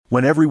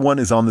When everyone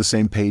is on the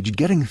same page,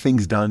 getting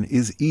things done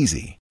is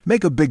easy.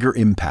 Make a bigger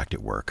impact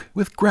at work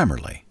with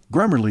Grammarly.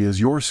 Grammarly is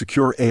your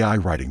secure AI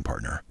writing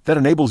partner that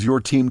enables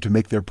your team to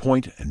make their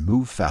point and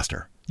move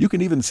faster. You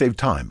can even save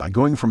time by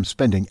going from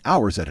spending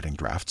hours editing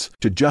drafts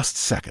to just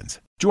seconds.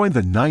 Join the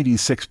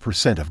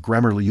 96% of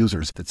Grammarly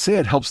users that say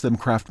it helps them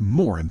craft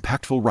more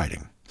impactful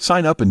writing.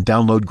 Sign up and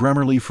download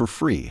Grammarly for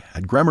free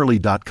at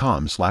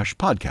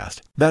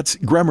Grammarly.com/podcast. That's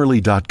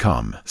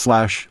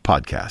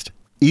Grammarly.com/podcast.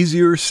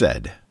 Easier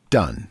said,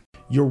 done.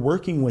 You're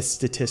working with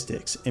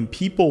statistics, and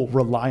people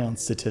rely on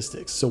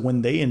statistics. So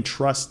when they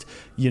entrust,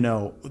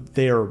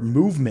 their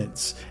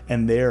movements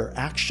and their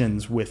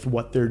actions with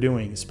what they're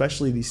doing,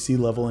 especially these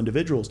C-level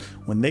individuals,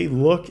 when they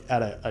look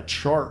at a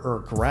chart or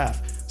a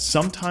graph,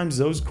 sometimes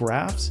those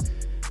graphs,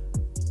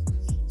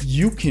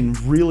 you can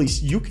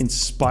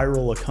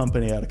spiral a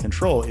company out of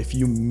control if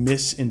you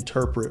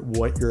misinterpret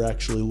what you're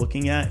actually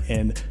looking at.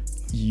 And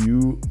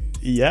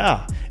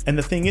and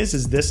the thing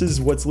is this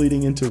is what's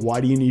leading into why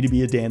do you need to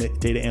be a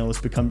data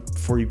analyst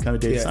before you become a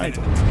data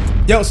scientist.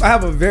 Yo, so I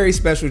have a very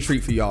special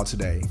treat for y'all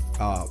today.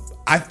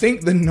 I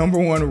think the number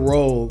one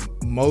role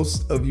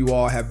most of you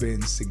all have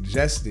been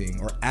suggesting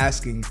or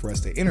asking for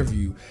us to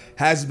interview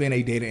has been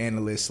a data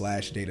analyst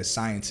 / data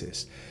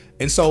scientist.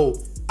 And so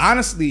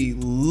honestly,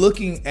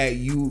 looking at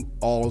you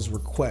all's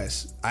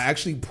requests, I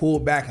actually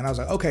pulled back and I was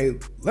like, okay,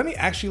 let me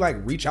actually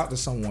reach out to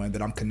someone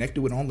that I'm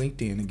connected with on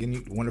LinkedIn. Again,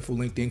 you wonderful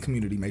LinkedIn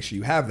community, make sure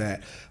you have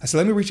that. I said,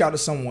 let me reach out to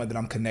someone that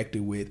I'm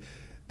connected with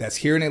that's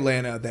here in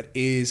Atlanta that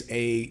is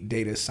a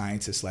data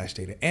scientist /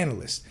 data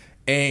analyst.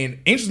 And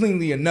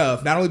interestingly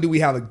enough, not only do we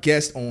have a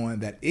guest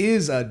on that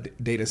is a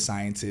data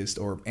scientist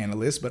or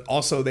analyst, but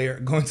also they're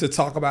going to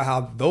talk about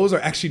how those are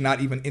actually not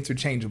even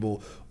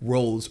interchangeable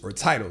roles or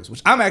titles,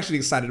 which I'm actually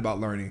excited about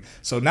learning.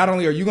 So not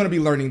only are you going to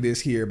be learning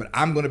this here, but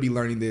I'm going to be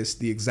learning this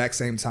the exact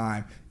same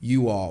time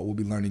you all will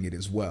be learning it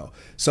as well.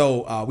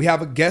 So we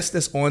have a guest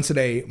that's on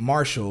today,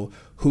 Marshall,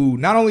 who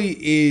not only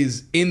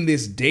is in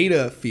this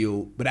data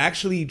field, but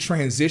actually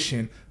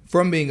transitioned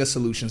from being a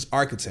solutions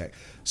architect.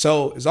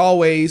 So as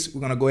always,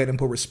 we're going to go ahead and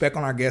put respect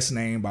on our guest's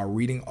name by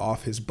reading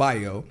off his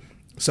bio.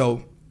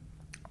 So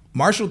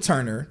Marshall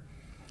Turner,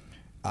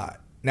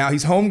 now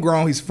he's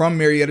homegrown. He's from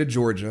Marietta,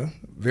 Georgia.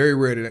 Very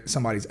rare that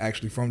somebody's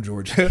actually from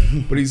Georgia,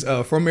 but he's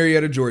from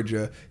Marietta,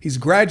 Georgia. He's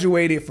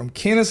graduated from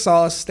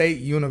Kennesaw State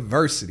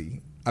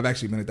University. I've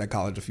actually been at that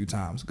college a few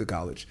times. Good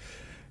college.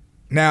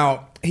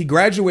 Now, he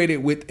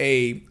graduated with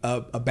a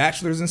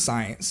bachelor's in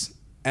science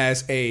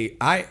as a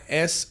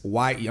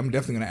ISYE. I'm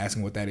definitely going to ask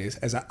him what that is.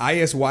 As an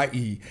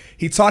ISYE,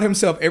 he taught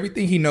himself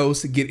everything he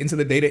knows to get into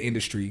the data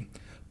industry,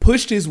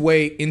 pushed his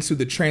way into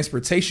the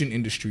transportation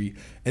industry,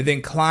 and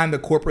then climbed the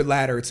corporate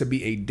ladder to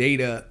be a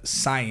data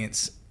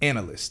science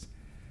analyst.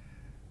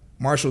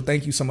 Marshall,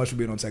 thank you so much for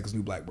being on Tech is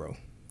New Black, bro.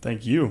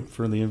 Thank you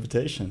for the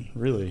invitation,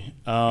 really.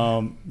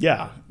 I'll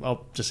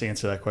just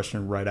answer that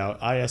question right out.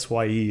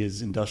 ISYE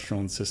is Industrial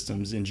and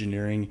Systems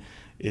Engineering.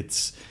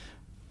 It's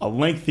a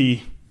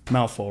lengthy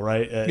mouthful,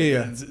 right?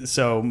 Yeah.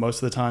 So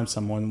most of the time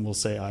someone will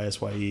say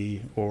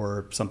ISYE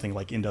or something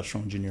like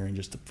industrial engineering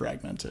just to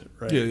fragment it,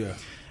 right? Yeah.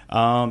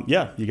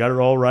 You got it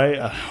all right.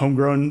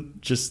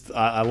 Homegrown,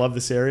 I love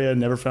this area.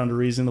 Never found a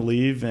reason to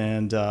leave.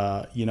 And,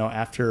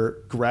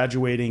 after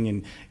graduating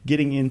and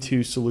getting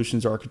into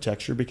solutions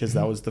architecture, because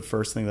that was the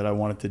first thing that I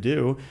wanted to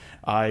do,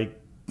 I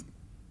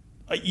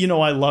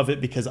love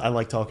it because I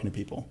like talking to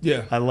people.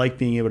 Yeah. I like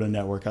being able to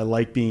network. I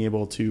like being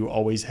able to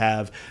always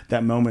have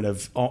that moment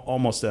of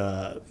almost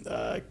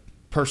a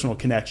personal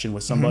connection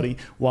with somebody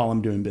while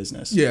I'm doing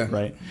business. Yeah.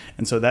 Right.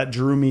 And so that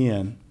drew me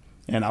in.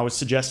 And I was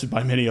suggested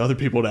by many other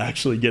people to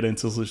actually get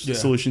into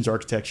solutions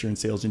architecture and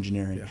sales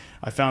engineering. Yeah.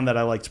 I found that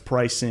I liked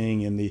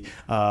pricing and the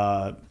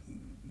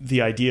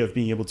idea of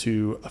being able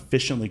to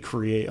efficiently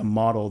create a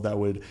model that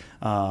would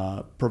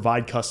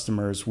provide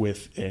customers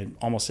with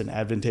almost an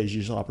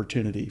advantageous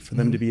opportunity for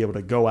them to be able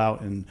to go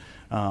out and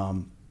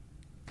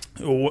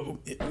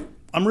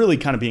I'm really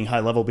kind of being high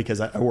level because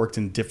I worked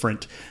in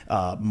different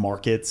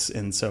markets.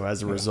 And so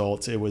as a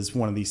result, it was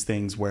one of these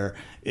things where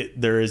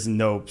there is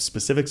no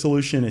specific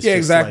solution. It's just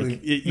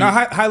exactly.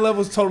 High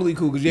level is totally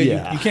cool because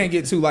you can't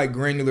get too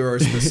granular or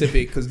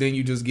specific because then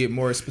you just get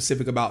more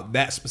specific about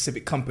that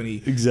specific company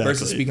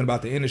versus speaking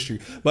about the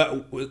industry.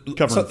 But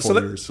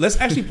let's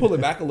actually pull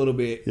it back a little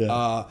bit.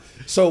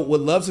 So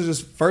would love to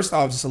just first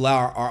off just allow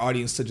our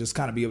audience to just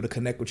kind of be able to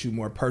connect with you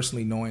more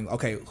personally, knowing,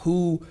 okay,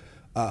 who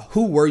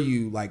were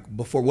you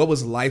before? What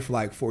was life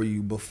like for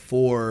you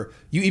before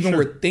you even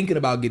were thinking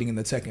about getting in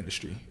the tech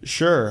industry?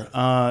 Sure.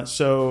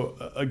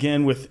 So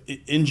again, with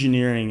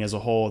engineering as a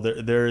whole,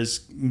 there is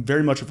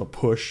very much of a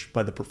push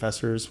by the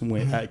professors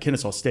at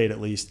Kennesaw State,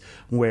 at least,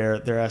 where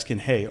they're asking,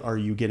 "Hey, are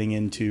you getting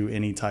into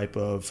any type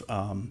of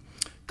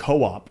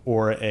co-op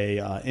or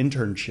a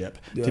internship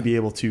to be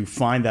able to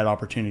find that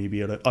opportunity to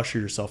be able to usher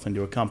yourself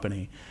into a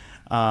company?"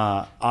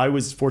 I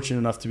was fortunate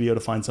enough to be able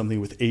to find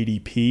something with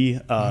ADP,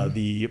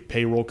 the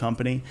payroll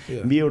company,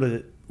 and be able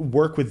to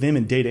work with them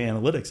in data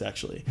analytics,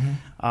 actually.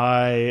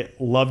 I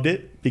loved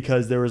it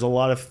because there was a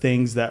lot of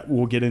things that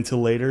we'll get into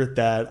later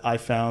that I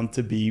found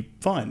to be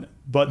fun.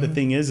 But the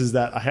thing is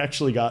that I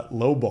actually got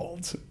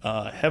lowballed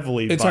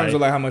heavily in terms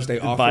of like how much they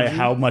offered by you?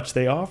 how much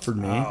they offered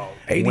me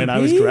ADP? when I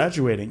was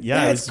graduating.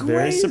 Yeah, That's it's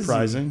very crazy.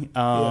 surprising.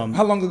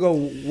 How long ago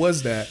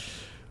was that?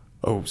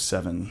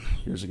 7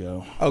 years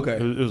ago. Okay.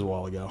 It was a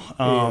while ago.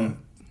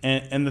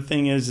 And the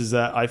thing is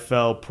that I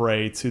fell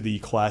prey to the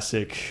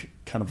classic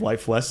kind of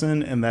life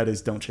lesson, and that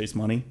is don't chase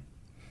money,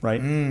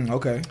 right?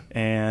 Okay.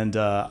 And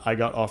I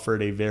got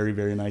offered a very,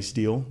 very nice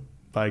deal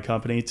by a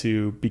company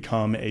to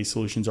become a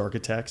solutions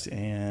architect.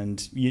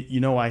 And,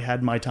 I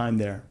had my time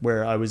there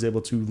where I was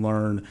able to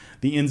learn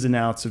the ins and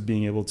outs of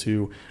being able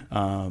to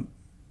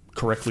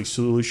correctly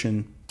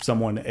solution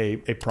someone a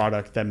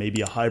product that may be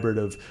a hybrid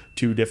of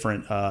two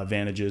different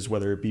advantages,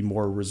 whether it be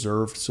more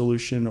reserved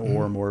solution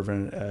or more of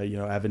an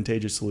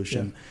advantageous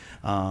solution.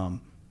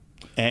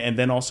 And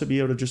then also be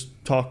able to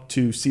just talk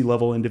to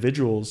C-level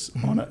individuals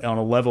on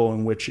a level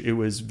in which it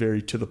was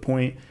very to the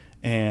point.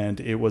 And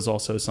it was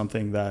also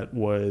something that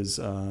was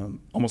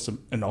almost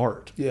an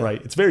art,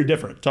 right? It's very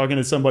different talking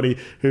to somebody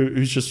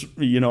who's just,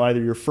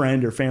 either your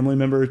friend or family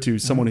member to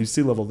someone who's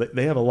C-level.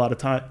 They have a lot of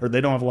time, or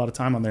they don't have a lot of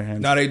time on their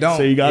hands. No, they don't.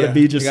 So you got to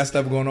be just you got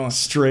stuff going on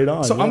straight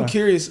on. So I'm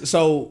curious.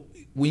 So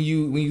when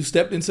you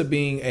stepped into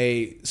being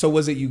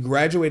was it you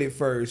graduated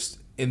first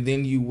and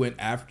then you went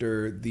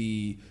after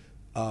the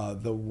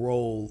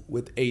role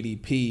with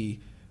ADP,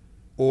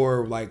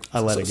 or like I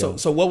let it go.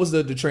 So what was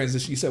the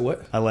transition? You said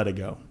what? I let it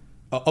go.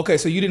 Okay,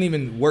 so you didn't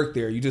even work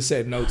there. You just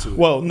said no to it.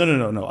 Well,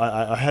 no.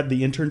 I had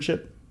the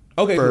internship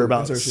for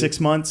about 6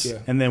 months. Yeah.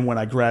 And then when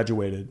I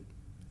graduated,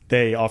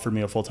 they offered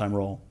me a full-time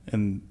role.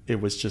 And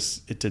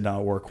it did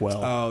not work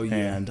well. Oh, yeah.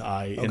 And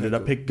I ended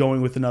up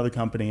going with another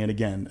company. And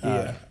again,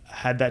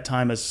 had that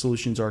time as a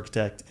solutions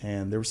architect,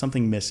 and there was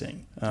something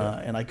missing.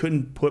 And I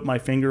couldn't put my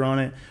finger on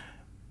it.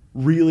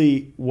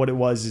 Really, what it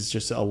was is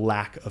just a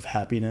lack of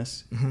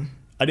happiness.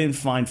 I didn't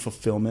find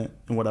fulfillment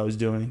in what I was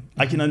doing.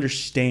 I can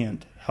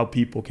understand how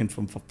people can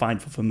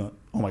find fulfillment.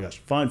 Oh my gosh,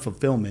 find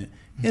fulfillment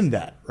in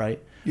that,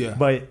 right? Yeah.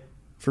 But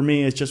for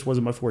me, it just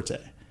wasn't my forte.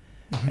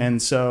 And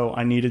so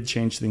I needed to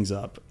change things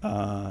up.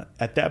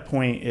 At that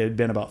point, it had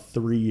been about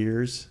 3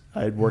 years.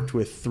 I had worked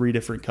with 3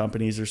 different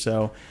companies or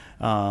so.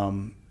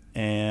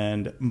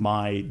 And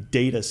my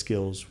data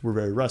skills were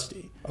very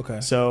rusty. Okay.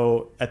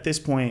 So at this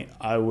point,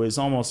 I was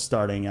almost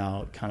starting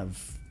out kind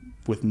of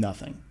with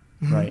nothing,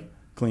 right?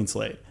 Clean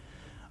slate.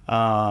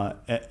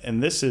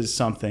 And this is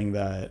something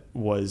that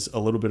was a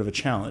little bit of a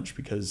challenge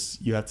because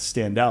you have to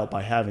stand out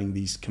by having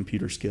these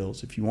computer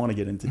skills if you want to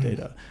get into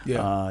data.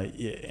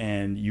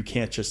 And you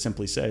can't just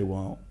simply say,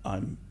 well,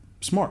 I'm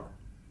smart.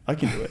 I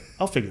can do it.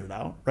 I'll figure it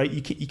out, right?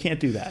 You can't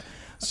do that.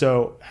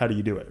 So how do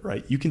you do it,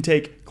 right? You can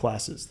take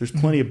classes. There's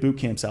plenty of boot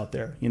camps out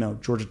there.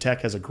 Georgia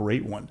Tech has a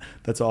great one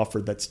that's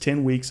offered that's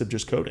 10 weeks of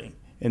just coding.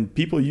 And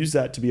people use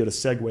that to be able to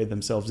segue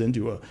themselves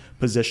into a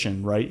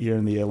position right here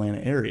in the Atlanta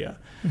area.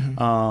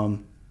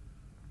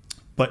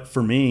 But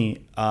for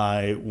me,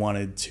 I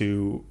wanted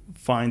to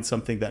find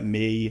something that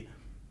may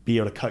be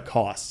able to cut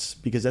costs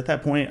because at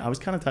that point, I was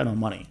kind of tight on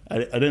money. I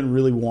didn't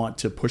really want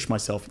to push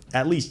myself,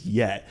 at least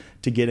yet,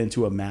 to get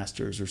into a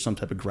master's or some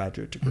type of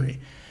graduate degree.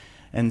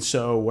 And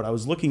so what I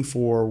was looking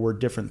for were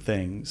different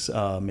things,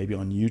 maybe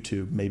on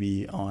YouTube,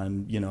 maybe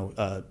on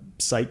a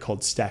site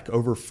called Stack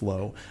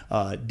Overflow,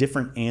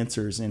 different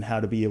answers in how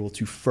to be able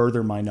to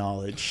further my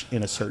knowledge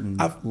in a certain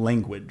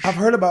language. I've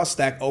heard about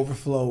Stack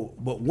Overflow,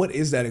 but what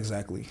is that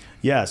exactly?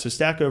 Yeah, so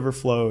Stack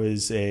Overflow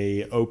is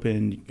a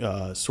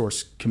open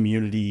source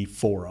community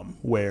forum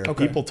where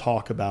people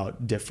talk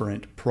about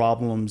different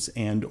problems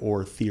and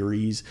or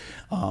theories.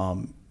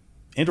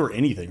 And or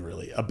anything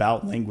really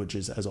about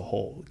languages as a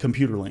whole,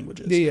 computer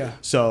languages. Yeah.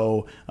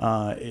 So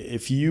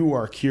if you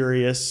are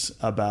curious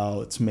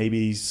about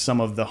maybe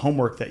some of the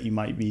homework that you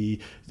might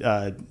be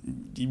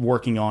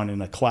working on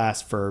in a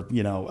class for,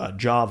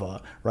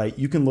 Java, right?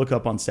 You can look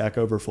up on Stack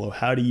Overflow,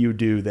 how do you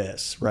do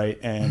this, right?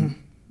 And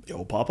it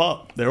will pop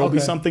up. There will be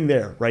something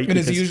there, right? And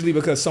it's usually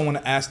because someone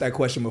asked that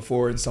question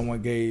before and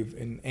someone gave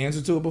an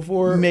answer to it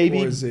before?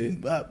 Maybe. Or is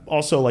it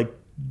also like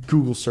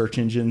Google search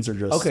engines are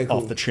just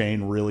off the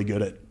chain really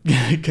good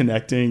at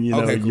connecting,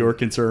 your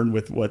concern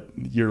with what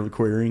you're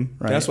querying,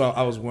 right? That's what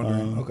I was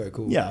wondering. Okay,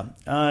 cool.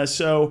 Yeah.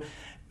 So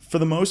for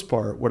the most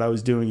part, what I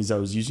was doing is I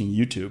was using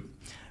YouTube.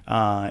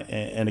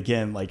 And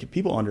again, like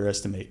people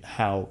underestimate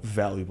how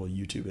valuable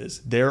YouTube is.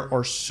 There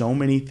are so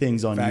many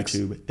things on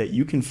YouTube that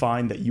you can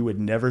find that you would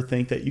never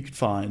think that you could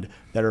find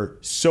that are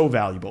so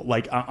valuable.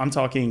 Like I'm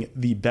talking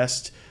the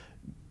best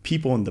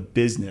people in the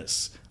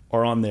business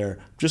are on there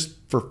just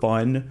for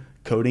fun,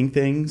 coding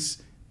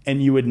things,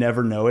 and you would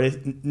never know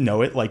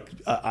it. Like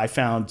I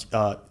found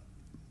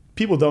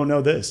people don't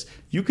know this.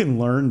 You can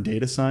learn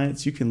data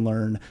science, you can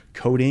learn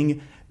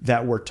coding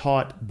that were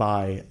taught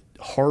by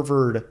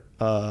Harvard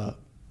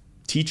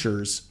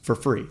teachers for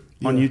free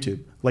on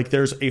YouTube. Like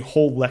there's a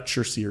whole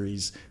lecture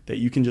series that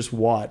you can just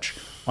watch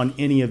on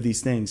any of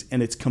these things,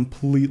 and it's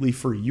completely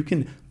free. You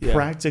can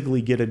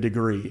practically get a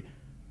degree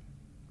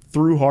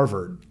through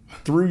Harvard,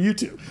 through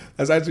YouTube.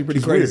 That's actually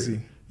pretty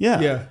crazy.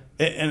 Weird. Yeah.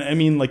 And I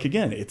mean, like,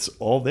 again, it's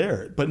all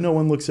there, but no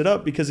one looks it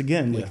up because,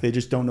 again, like they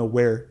just don't know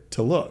where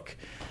to look.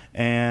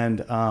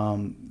 And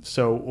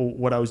so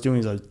what I was doing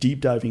is I was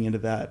deep diving into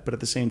that. But at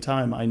the same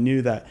time, I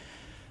knew that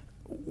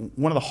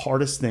one of the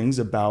hardest things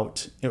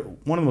about,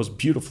 one of the most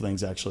beautiful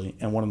things actually,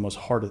 and one of the most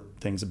hard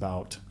things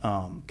about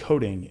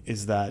coding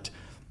is that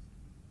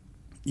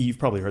you've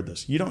probably heard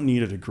this. You don't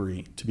need a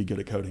degree to be good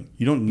at coding.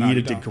 You don't need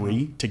a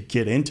degree to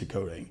get into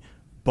coding.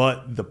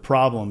 But the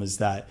problem is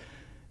that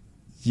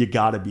you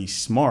got to be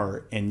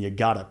smart and you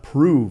got to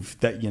prove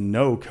that you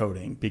know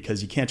coding,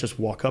 because you can't just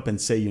walk up and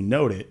say you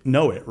know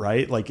it,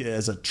 right? Like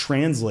as a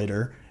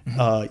translator,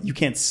 you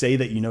can't say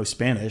that you know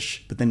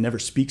Spanish, but then never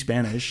speak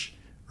Spanish,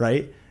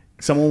 right?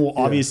 Someone will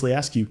obviously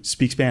ask you,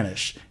 speak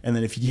Spanish. And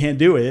then if you can't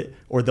do it,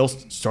 or they'll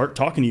start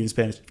talking to you in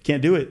Spanish, if you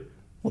can't do it,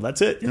 well,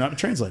 that's it. You're not a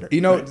translator.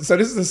 You know, right? So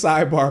this is a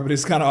sidebar, but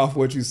it's kind of off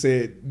what you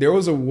said. There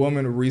was a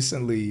woman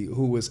recently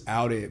who was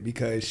outed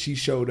because she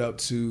showed up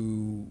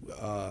to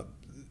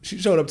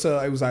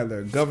it was either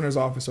a governor's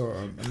office or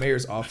a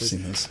mayor's office. I've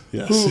seen this.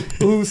 Yes.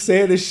 Who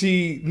said that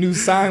she knew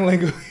sign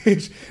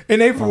language,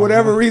 and they for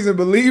whatever reason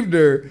believed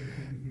her.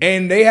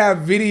 And they have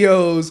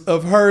videos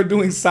of her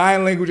doing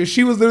sign language, and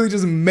she was literally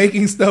just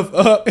making stuff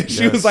up, and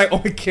she was like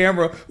on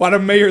camera while the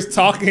mayor's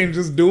talking,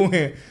 just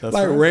doing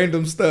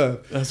random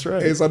stuff. That's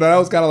right. And so that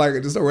was kind of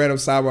like just a random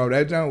sidebar.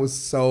 That junk was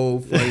so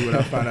funny when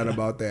I found out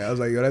about that. I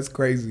was like, yo, that's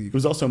crazy. It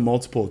was also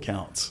multiple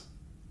accounts.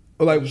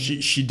 Like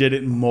she did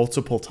it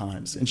multiple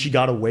times, and she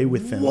got away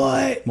with them.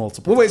 What?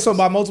 Multiple. Wait, times. so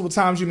by multiple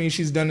times you mean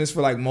she's done this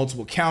for like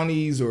multiple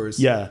counties, or?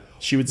 Yeah,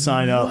 she would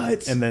sign up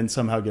and then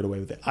somehow get away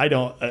with it. I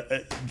don't.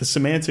 The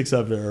semantics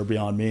of it are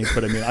beyond me,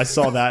 but I mean, I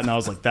saw that and I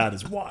was like, that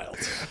is wild.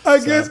 I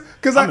guess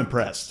because I'm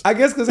impressed. I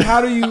guess because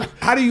how do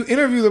you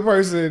interview the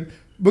person?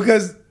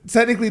 Because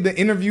technically the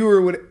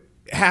interviewer would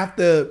have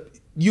to.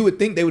 You would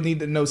think they would need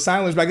to know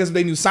sign language, but I guess if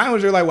they knew sign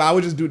language, they're like, well,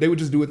 they would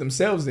just do it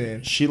themselves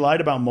then. She lied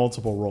about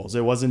multiple roles.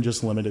 It wasn't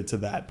just limited to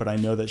that, but I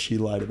know that she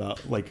lied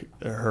about like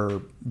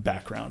her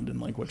background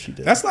and like what she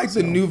did. That's like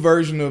the new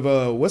version of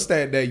what's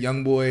that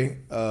young boy?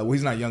 Well,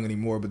 he's not young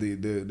anymore, but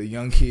the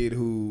young kid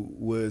who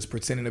was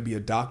pretending to be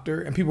a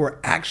doctor, and people were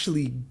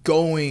actually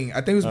going. I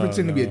think he was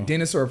pretending to be a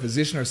dentist or a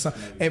physician or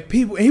something, and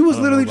he was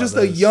literally just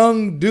a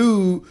young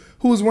dude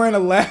who was wearing a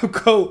lab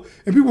coat,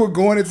 and people were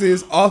going into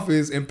his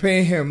office and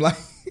paying him like.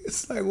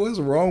 It's like, what's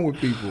wrong with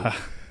people?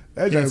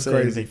 That's just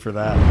crazy for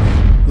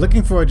that.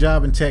 Looking for a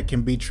job in tech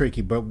can be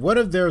tricky, but what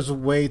if there's a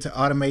way to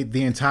automate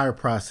the entire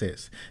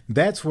process?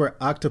 That's where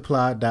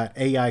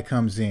Octoply.ai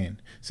comes in.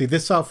 See,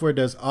 this software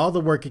does all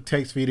the work it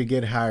takes for you to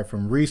get hired,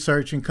 from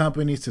researching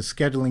companies to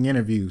scheduling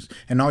interviews,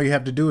 and all you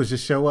have to do is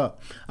just show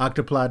up.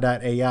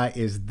 Octoply.ai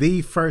is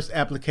the first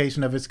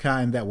application of its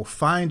kind that will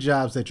find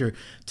jobs that you're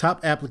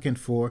top applicant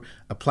for,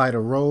 apply to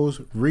roles,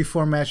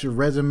 reformat your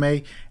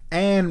resume,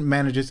 and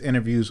manages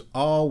interviews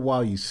all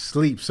while you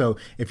sleep. So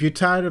if you're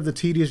tired of the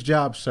tedious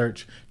job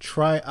search,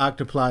 try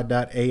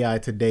Octoply.ai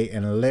today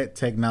and let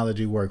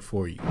technology work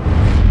for you.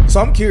 So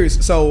I'm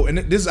curious. So, and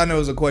this I know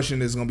is a question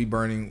that's going to be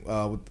burning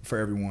for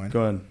everyone.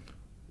 Go ahead.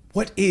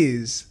 What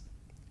is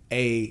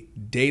a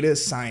data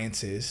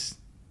scientist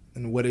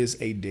and what is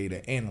a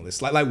data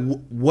analyst? Like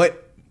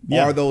what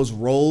are those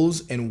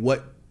roles and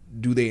what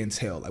do they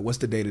entail? Like, what's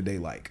the day-to-day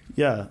like?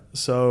 Yeah.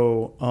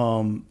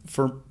 So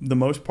for the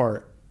most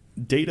part,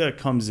 data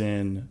comes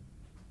in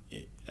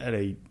at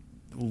a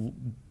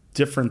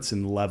difference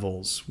in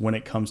levels when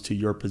it comes to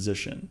your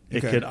position.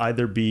 It could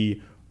either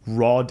be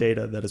raw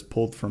data that is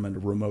pulled from a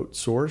remote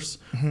source,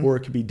 or it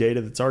could be data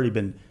that's already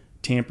been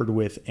tampered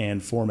with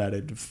and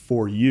formatted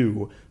for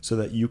you so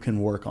that you can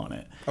work on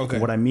it. Okay.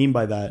 And what I mean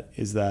by that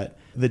is that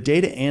the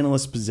data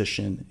analyst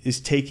position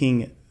is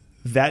taking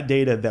that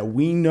data that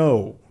we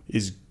know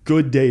is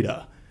good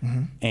data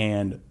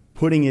and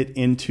putting it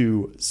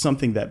into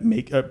something that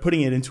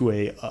putting it into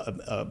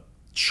a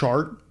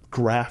chart,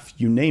 graph,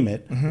 you name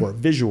it, or a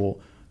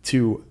visual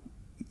to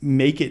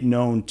make it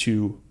known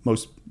to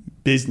most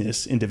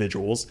business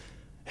individuals.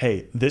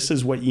 Hey, this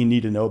is what you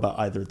need to know about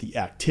either the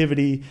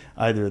activity,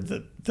 either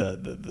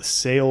the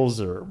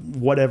sales, or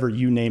whatever,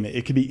 you name it.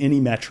 It could be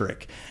any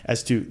metric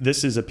as to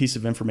this is a piece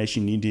of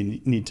information you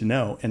need to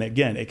know. And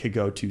again, it could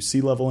go to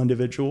C-level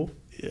individual,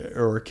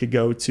 or it could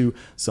go to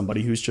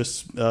somebody who's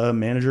just a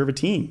manager of a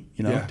team,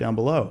 down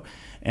below.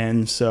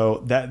 And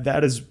so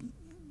that is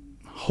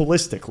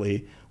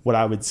holistically what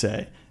I would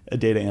say a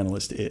data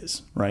analyst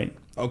is, right?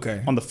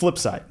 Okay. On the flip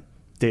side,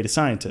 data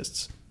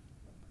scientists.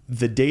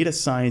 The data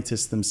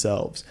scientists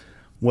themselves,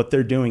 what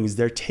they're doing is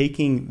they're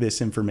taking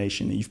this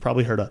information. You've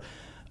probably heard a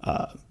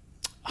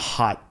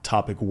hot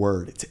topic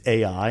word. It's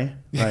AI,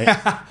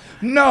 right?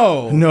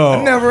 No.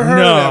 I've never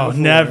heard of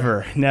that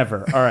before.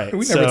 Never. All right.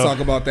 We never talk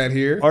about that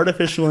here.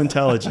 Artificial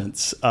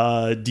intelligence.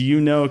 Do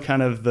you know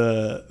kind of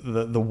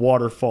the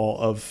waterfall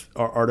of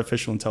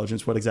artificial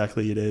intelligence, what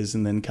exactly it is,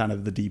 and then kind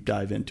of the deep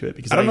dive into it?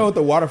 Because I don't know what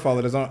the waterfall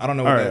is. I don't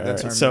know what that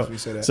term is. We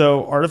say that.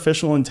 So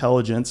artificial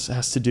intelligence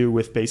has to do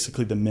with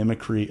basically the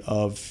mimicry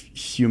of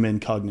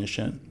human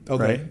cognition.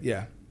 Okay. Right?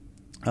 Yeah.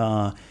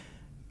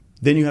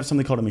 Then you have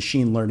something called a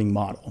machine learning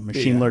model.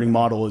 Machine learning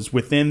model is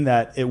within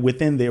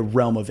the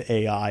realm of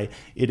AI.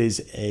 It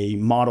is a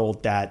model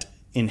that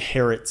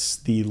inherits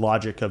the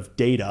logic of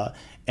data,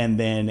 and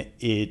then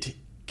it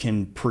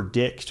can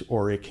predict,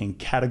 or it can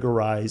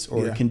categorize,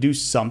 or it can do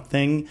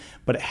something,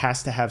 but it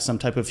has to have some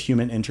type of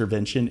human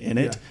intervention in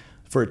it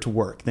for it to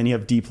work. Then you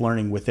have deep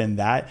learning within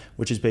that,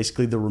 which is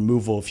basically the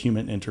removal of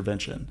human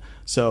intervention.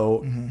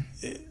 So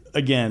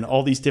again,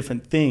 all these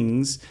different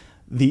things,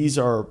 these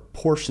are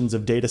portions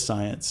of data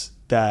science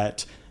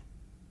that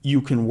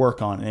you can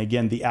work on. And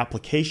again, the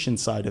application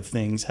side of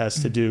things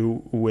has to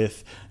do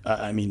with,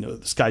 the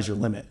sky's your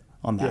limit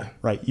on that,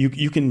 right?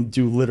 You can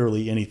do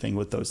literally anything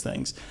with those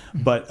things.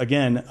 But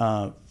again,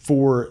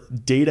 for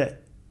data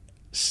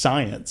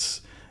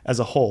science as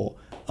a whole,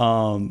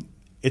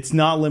 it's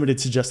not limited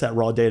to just that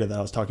raw data that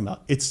I was talking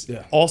about. It's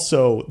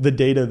also the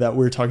data that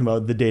we're talking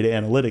about, the data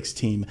analytics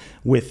team,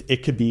 with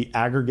it could be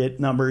aggregate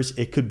numbers,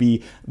 it could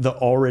be the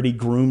already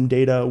groomed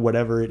data,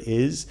 whatever it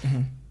is.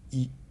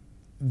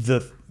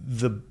 The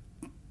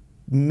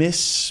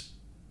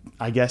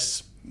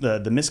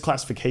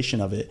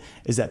misclassification of it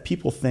is that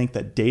people think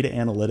that data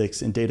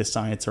analytics and data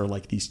science are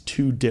like these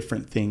two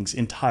different things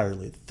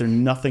entirely. They're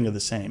nothing of the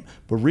same.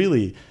 But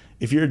really,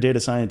 if you're a data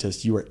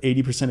scientist, you are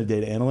 80% a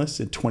data analyst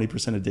and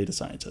 20% a data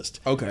scientist.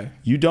 Okay.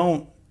 You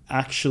don't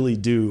actually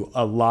do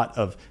a lot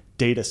of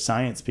data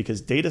science, because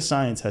data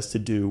science has to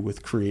do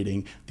with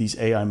creating these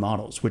AI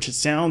models, which it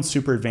sounds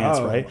super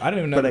advanced, right? I didn't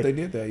even know that they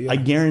did that. Yeah. I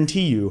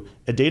guarantee you,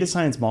 a data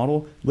science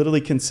model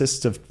literally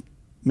consists of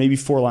maybe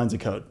 4 lines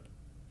of code.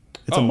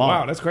 It's a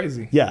model. Wow, that's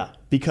crazy. Yeah,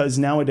 because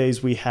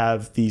nowadays we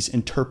have these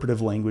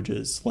interpretive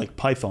languages like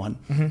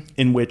Python,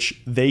 in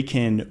which they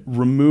can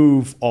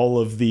remove all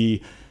of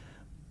the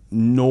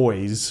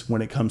noise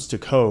when it comes to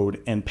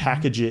code and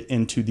package it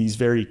into these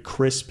very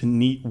crisp,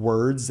 neat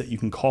words that you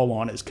can call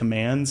on as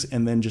commands,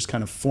 and then just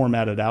kind of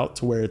format it out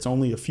to where it's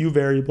only a few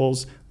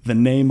variables, the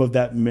name of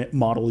that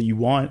model you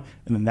want,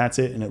 and then that's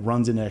it, and it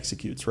runs and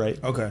executes,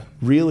 right? Okay.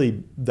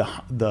 Really,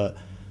 the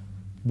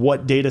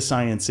what data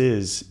science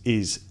is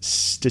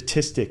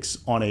statistics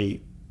on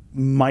a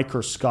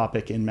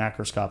microscopic and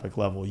macroscopic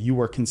level. You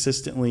are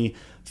consistently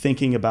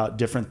thinking about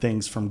different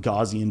things, from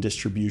Gaussian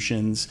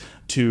distributions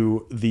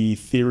to the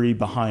theory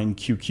behind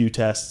QQ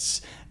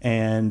tests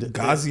and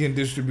Gaussian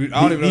distribution.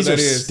 I don't even know what that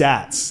is.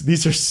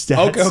 These are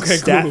stats. Okay,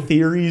 stat cool.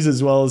 theories,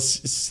 as well as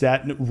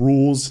stat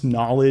rules,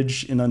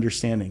 knowledge, and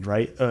understanding,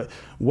 right?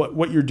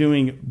 What you're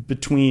doing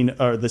between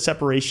the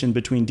separation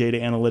between data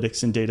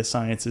analytics and data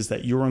science is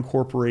that you're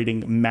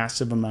incorporating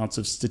massive amounts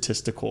of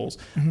statistical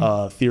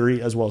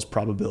theory as well as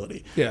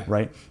probability,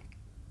 right?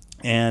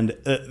 And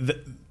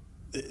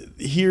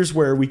here's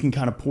where we can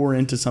kind of pour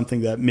into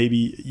something that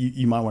maybe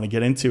you might want to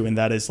get into, and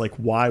that is like,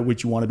 why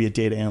would you want to be a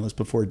data analyst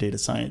before a data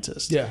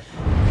scientist? Yeah.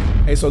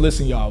 Hey, so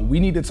listen, y'all, we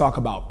need to talk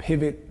about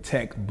Pivot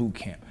Tech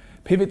Bootcamp.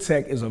 Pivot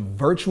Tech is a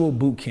virtual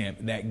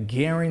bootcamp that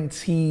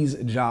guarantees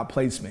job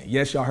placement.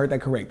 Yes, y'all heard that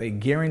correct. They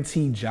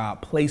guarantee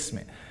job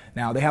placement.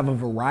 Now, they have a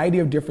variety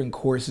of different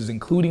courses,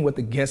 including what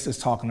the guest is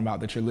talking about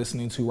that you're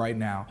listening to right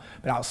now.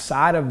 But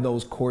outside of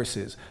those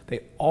courses, they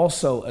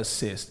also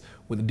assist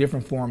with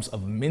different forms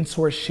of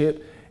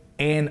mentorship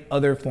and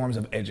other forms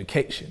of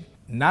education.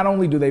 Not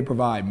only do they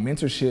provide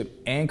mentorship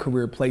and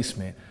career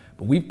placement,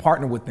 but we've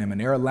partnered with them, and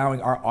they're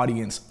allowing our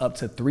audience up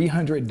to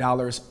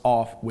 $300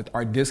 off with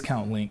our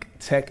discount link,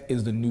 Tech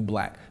is the New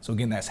Black. So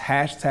again, that's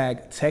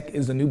hashtag Tech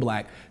is the New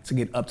Black to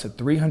get up to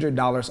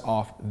 $300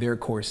 off their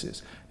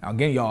courses. Now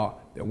again, y'all,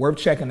 they're worth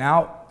checking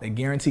out. They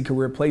guarantee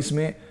career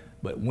placement,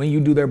 but when you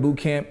do their boot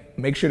camp,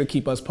 make sure to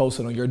keep us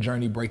posted on your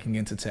journey breaking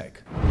into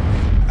tech.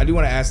 I do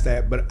want to ask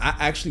that, but I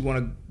actually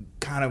want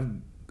to kind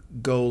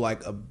of go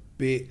like a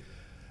bit,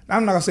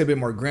 I'm not gonna say a bit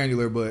more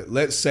granular, but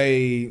let's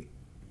say,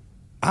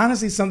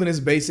 honestly, something as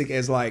basic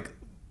as like,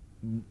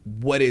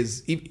 what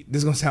is,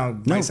 this is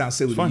gonna might sound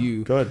silly to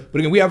you. Go ahead. But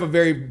again, we have a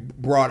very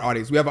broad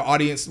audience. We have an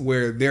audience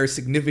where they're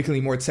significantly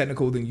more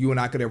technical than you and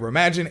I could ever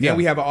imagine. Yeah. And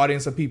we have an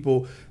audience of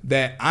people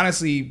that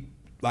honestly,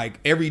 like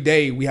every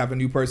day we have a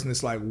new person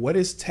that's like, what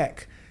is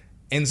tech?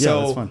 And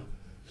so, that's fun.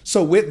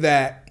 So with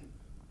that,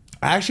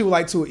 I actually would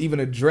like to even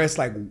address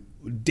like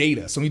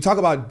data. So when you talk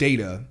about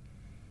data,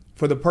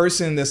 for the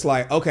person that's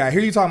like, okay, I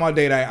hear you talking about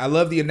data. I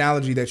love the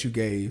analogy that you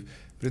gave.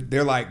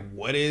 They're like,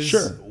 what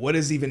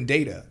is even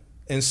data?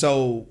 And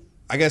so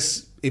I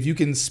guess if you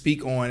can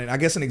speak on, and I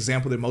guess an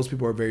example that most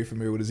people are very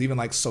familiar with is even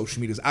like social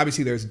media.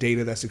 Obviously there's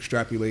data that's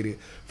extrapolated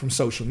from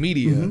social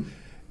media.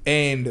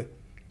 And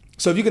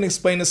so if you can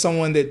explain to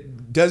someone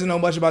that doesn't know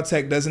much about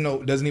tech, doesn't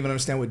even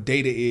understand what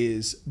data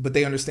is, but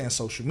they understand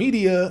social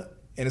media,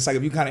 and it's like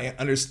if you kind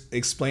of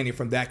explain it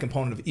from that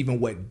component of even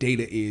what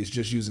data is,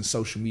 just using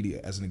social media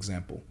as an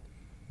example.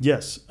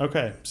 Yes.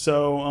 Okay.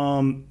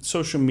 So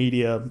social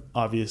media,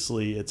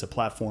 obviously, it's a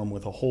platform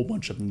with a whole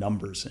bunch of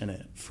numbers in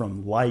it,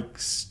 from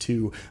likes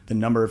to the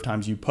number of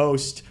times you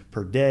post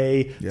per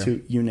day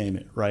to you name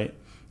it, right?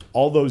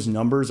 All those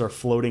numbers are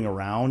floating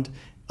around,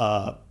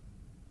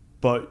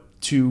 but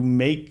to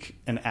make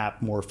an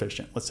app more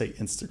efficient, let's say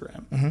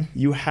Instagram,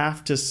 you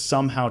have to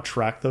somehow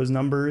track those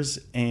numbers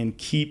and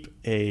keep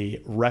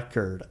a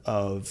record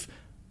of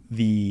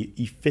the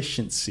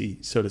efficiency,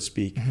 so to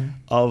speak,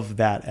 of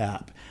that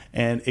app.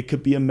 And it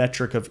could be a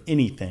metric of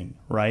anything,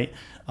 right?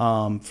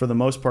 For the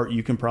most part,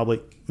 you can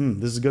probably,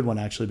 this is a good one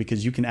actually,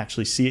 because you can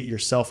actually see it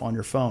yourself on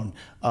your phone.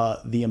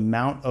 The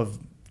amount of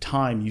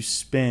time you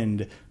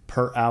spend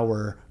per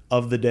hour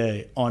of the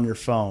day on your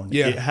phone.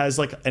 Yeah. It has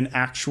like an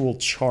actual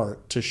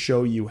chart to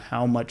show you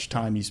how much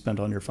time you spent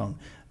on your phone.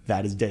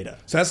 That is data.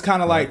 So that's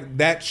kind of like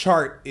that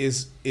chart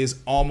is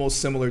almost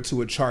similar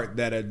to a chart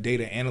that a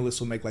data analyst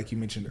will make, like you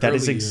mentioned earlier. That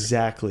is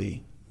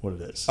exactly what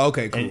it is.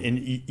 Okay, cool. And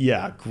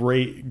yeah,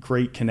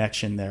 great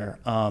connection there.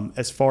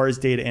 As far as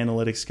data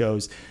analytics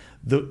goes,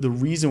 the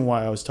reason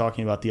why I was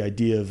talking about the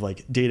idea of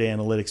like data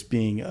analytics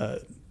being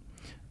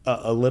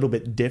a little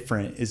bit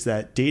different is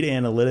that data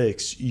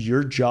analytics,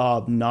 your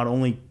job not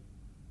only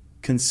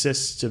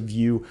consists of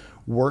you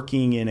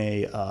working in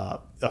a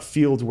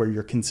field where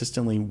you're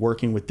consistently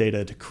working with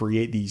data to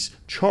create these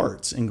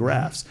charts and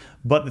graphs.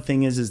 But the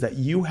thing is that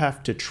you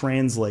have to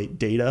translate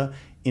data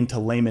into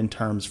layman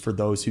terms for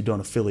those who don't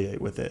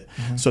affiliate with it.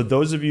 So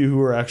those of you who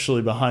are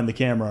actually behind the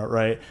camera,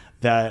 right,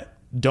 that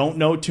don't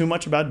know too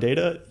much about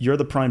data, you're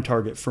the prime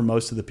target for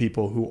most of the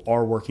people who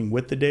are working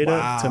with the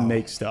data to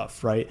make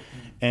stuff, right?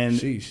 And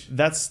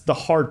that's the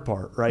hard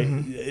part, right?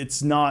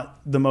 It's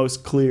not the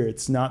most clear.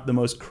 It's not the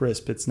most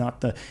crisp. It's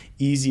not the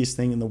easiest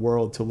thing in the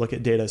world to look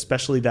at data,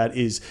 especially that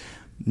is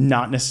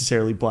not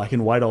necessarily black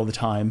and white all the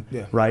time,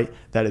 right?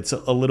 That it's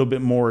a little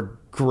bit more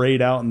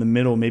grayed out in the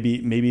middle.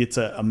 Maybe it's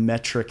a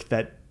metric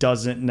that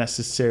doesn't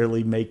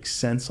necessarily make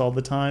sense all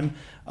the time.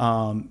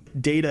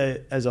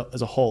 Data as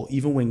a whole,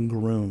 even when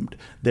groomed,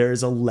 there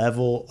is a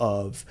level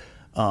of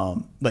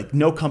like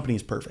no company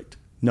is perfect.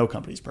 No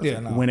company is perfect. Yeah,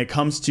 no. When it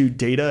comes to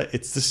data,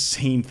 it's the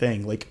same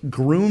thing. Like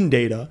groomed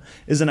data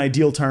is an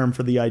ideal term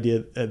for the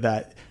idea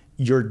that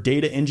your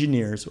data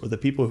engineers or the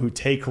people who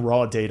take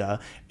raw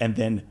data and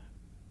then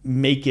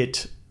make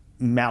it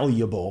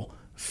malleable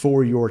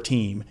for your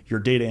team, your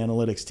data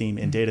analytics team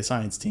and data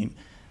science team,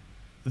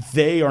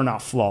 they are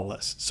not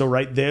flawless. So,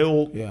 right,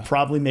 they'll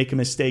probably make a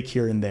mistake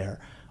here and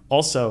there.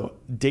 Also,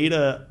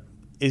 data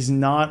is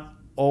not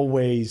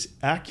always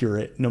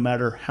accurate, no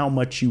matter how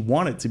much you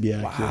want it to be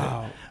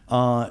accurate.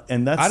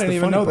 And that's I didn't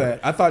even know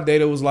part. that. I thought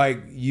data was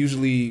like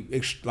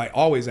usually like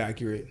always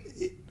accurate.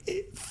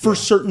 For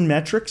certain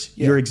metrics,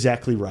 you're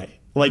exactly right.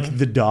 Like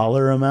the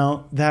dollar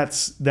amount,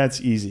 that's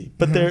easy.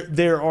 But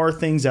there are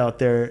things out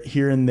there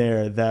here and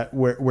there that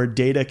where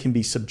data can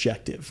be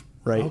subjective,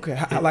 right? Okay,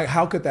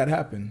 how could that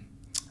happen?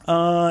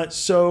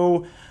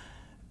 So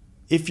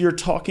if you're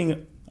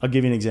talking, I'll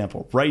give you an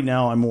example. Right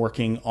now I'm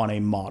working on a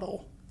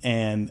model,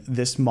 and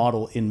this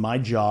model in my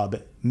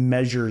job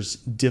measures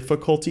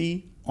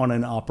difficulty on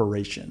an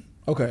operation.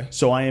 Okay.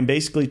 So I am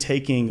basically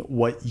taking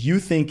what you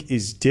think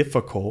is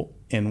difficult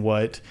and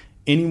what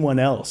anyone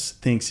else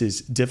thinks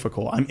is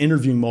difficult. I'm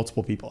interviewing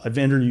multiple people. I've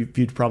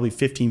interviewed probably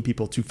 15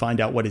 people to find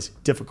out what is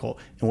difficult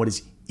and what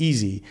is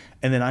easy.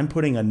 And then I'm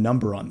putting a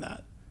number on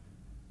that.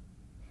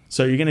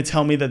 So you're going to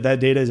tell me that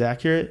data is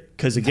accurate?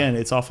 Because again,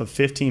 it's off of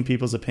 15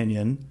 people's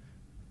opinion.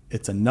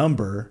 It's a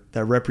number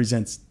that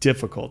represents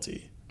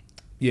difficulty.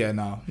 Yeah,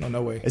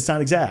 no way. It's not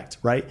exact,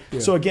 right?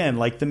 Yeah. So again,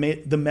 like the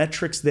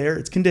metrics there,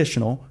 it's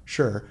conditional.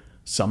 Sure,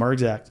 some are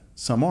exact,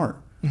 some aren't.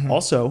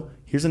 Also,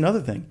 here's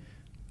another thing.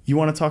 You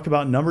want to talk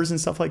about numbers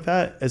and stuff like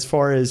that, as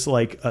far as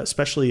like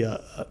especially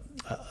a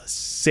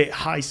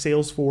high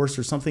sales force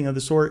or something of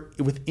the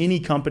sort. With any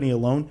company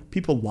alone,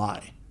 people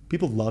lie.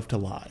 People love to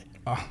lie.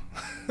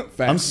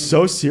 I'm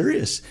so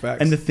serious.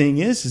 Facts. And the thing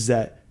is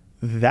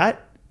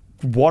that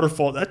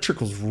waterfall that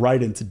trickles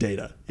right into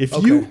data.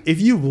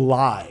 If you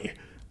lie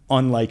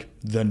on like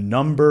the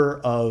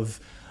number of,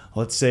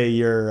 let's say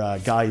you're a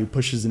guy who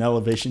pushes an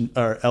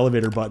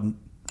elevator button,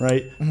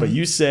 right? But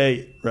you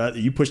say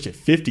you pushed it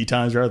 50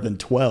 times rather than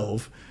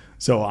 12.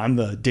 So I'm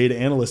the data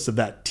analyst of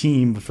that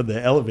team for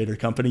the elevator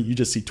company. You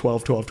just see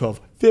 12, 12,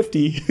 12,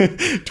 50,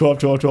 12,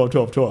 12, 12,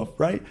 12, 12,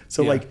 right?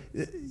 So like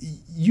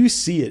you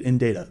see it in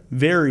data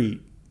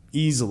very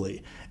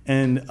easily.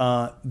 And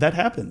that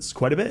happens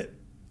quite a bit.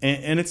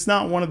 And it's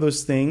not one of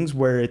those things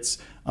where it's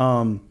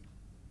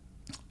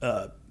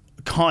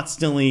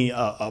constantly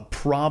a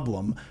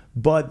problem.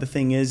 But the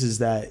thing is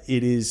that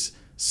it is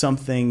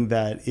something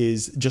that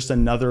is just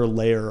another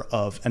layer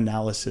of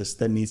analysis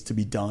that needs to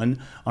be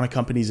done on a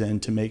company's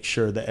end to make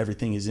sure that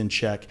everything is in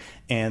check.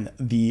 And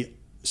the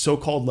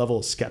so-called level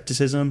of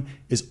skepticism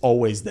is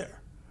always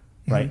there,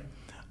 right?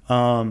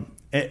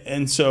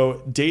 And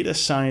so data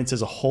science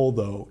as a whole,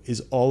 though,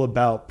 is all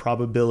about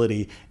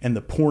probability and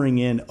the pouring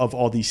in of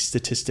all these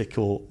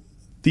statistical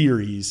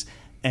theories.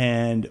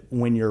 And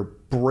when you're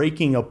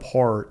breaking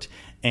apart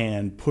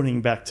and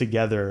putting back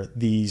together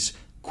these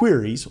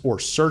queries or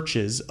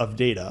searches of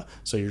data,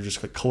 so you're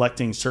just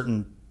collecting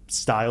certain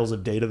styles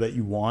of data that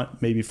you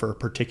want, maybe for a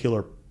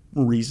particular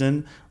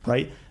reason,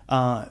 right?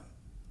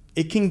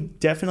 It can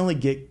definitely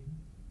get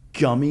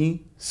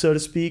gummy, so to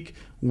speak,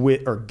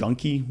 or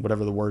gunky,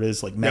 whatever the word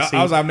is, like messy.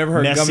 Yeah, I've never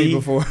heard messy, gummy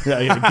before.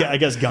 I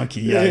guess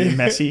gunky, yeah,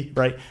 messy,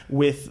 right?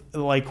 With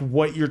like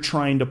what you're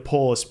trying to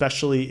pull,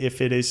 especially if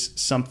it is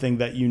something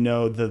that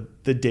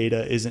the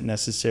data isn't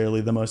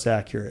necessarily the most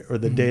accurate, or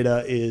the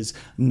data is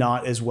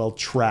not as well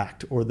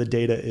tracked, or the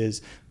data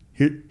is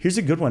here's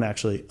a good one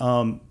actually.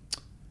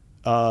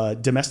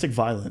 Domestic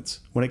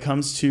violence, when it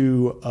comes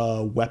to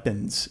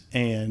weapons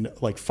and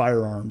like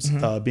firearms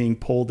being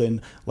pulled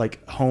in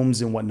like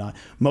homes and whatnot.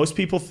 Most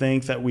people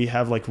think that we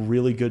have like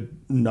really good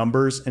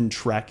numbers and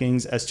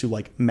trackings as to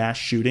like mass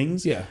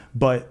shootings. Yeah.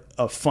 But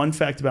a fun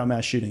fact about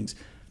mass shootings,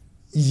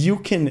 you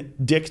can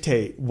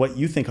dictate what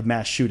you think a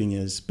mass shooting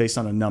is based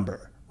on a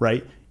number,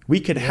 right?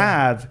 We could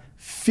have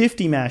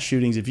 50 mass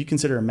shootings if you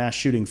consider a mass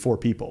shooting 4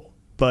 people,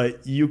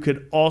 but you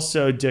could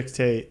also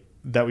dictate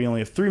that we only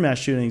have 3 mass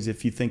shootings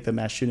if you think the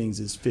mass shootings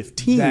is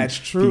 15 That's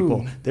true.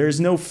 people. There is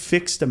no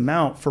fixed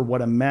amount for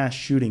what a mass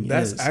shooting is.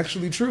 That's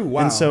actually true.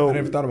 Wow. And so I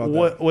never thought about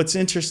that. What's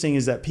interesting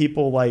is that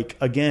people like,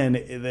 again,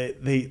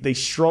 they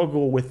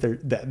struggle with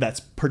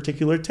that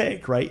particular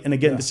take, right? And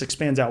again, this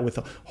expands out with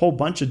a whole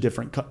bunch of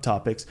different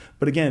topics.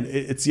 But again,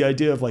 it's the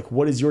idea of like,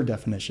 what is your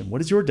definition?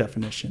 What is your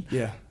definition?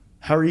 Yeah.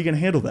 How are you going to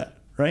handle that,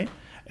 right?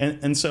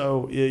 And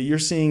so you're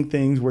seeing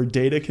things where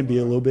data can be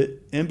a little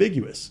bit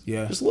ambiguous.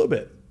 Yeah. Just a little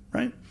bit.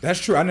 Right. That's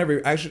true. I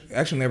never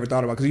actually never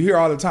thought about, because you hear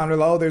all the time they're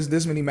like, oh, there's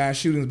this many mass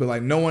shootings, but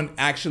like no one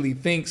actually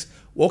thinks,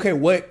 well, okay,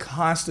 what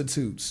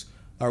constitutes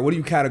or what do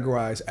you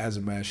categorize as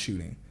a mass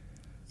shooting?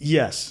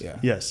 Yes. Yeah.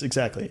 Yes,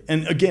 exactly.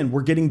 And again,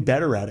 we're getting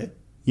better at it.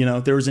 You know,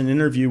 there was an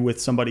interview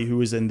with somebody who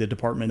was in the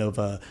Department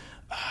of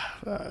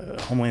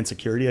Homeland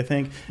Security, I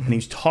think, and he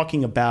was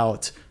talking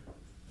about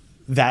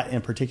that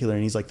in particular.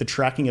 And he's like, the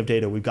tracking of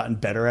data, we've gotten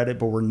better at it,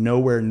 but we're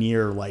nowhere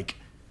near like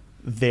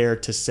there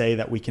to say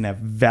that we can have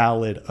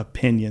valid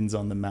opinions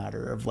on the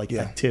matter of like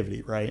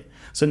activity, right?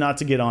 So not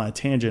to get on a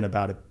tangent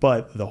about it,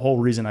 but the whole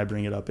reason I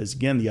bring it up is,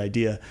 again, the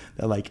idea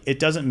that like it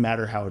doesn't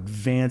matter how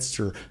advanced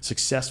or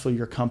successful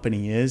your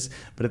company is,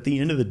 but at the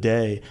end of the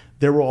day,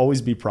 there will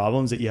always be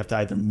problems that you have to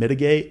either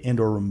mitigate and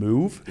or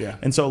remove. Yeah.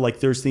 And so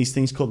like there's these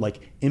things called like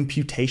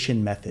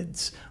imputation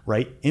methods,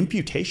 right?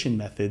 Imputation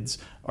methods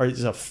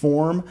is a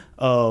form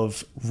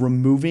of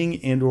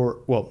removing and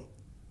or, well,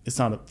 it's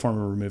not a form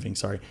of removing,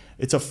 sorry.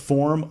 It's a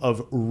form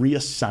of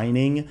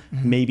reassigning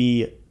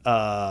maybe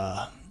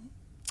a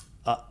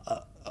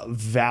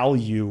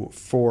value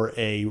for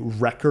a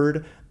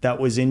record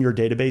that was in your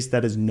database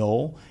that is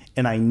null.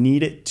 And I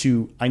need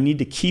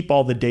to keep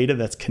all the data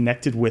that's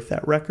connected with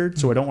that record.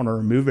 So I don't want to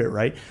remove it,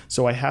 right?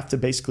 So I have to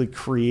basically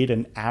create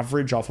an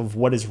average off of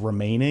what is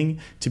remaining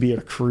to be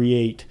able to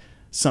create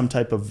some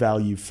type of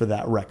value for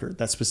that record,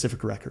 that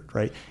specific record,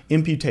 right?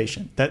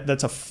 Imputation,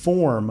 that's a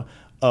form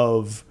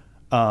of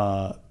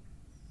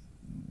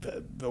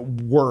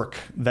work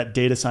that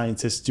data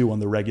scientists do on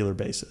the regular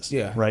basis.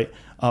 Yeah. Right.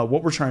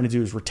 What we're trying to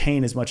do is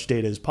retain as much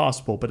data as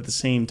possible, but at the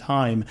same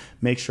time,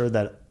 make sure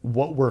that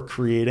what we're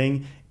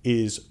creating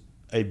is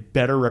a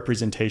better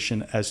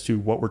representation as to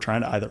what we're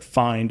trying to either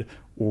find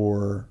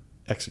or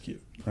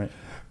execute. Right.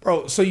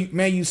 Bro, so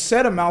you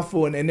said a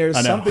mouthful, and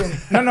there's something.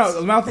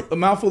 A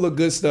mouthful of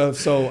good stuff.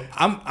 So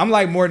I'm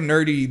like more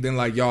nerdy than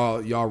like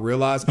y'all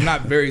realize. I'm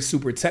not very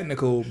super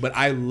technical, but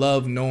I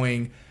love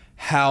knowing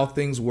how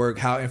things work,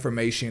 how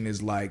information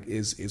is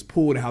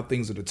pulled, and how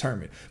things are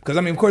determined. Because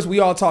I mean, of course, we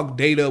all talk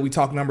data, we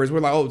talk numbers. We're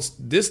like, oh,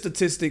 this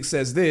statistic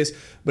says this,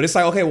 but it's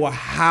like, okay, well,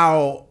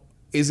 how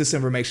is this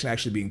information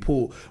actually being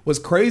pulled? What's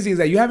crazy is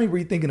that you have me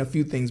rethinking a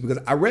few things, because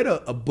I read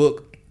a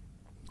book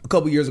a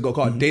couple years ago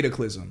called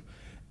Dataclysm.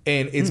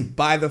 And it's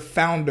by the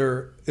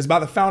founder. It's by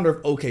the founder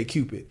of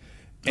OkCupid,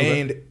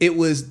 and it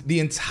was the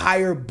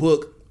entire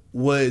book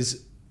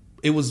was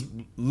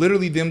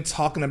literally them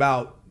talking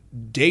about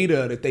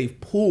data that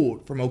they've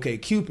pulled from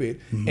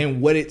OkCupid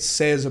and what it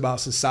says about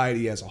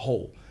society as a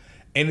whole.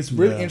 And it's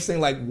really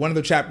interesting. Like one of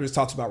the chapters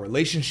talks about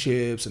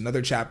relationships,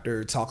 another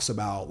chapter talks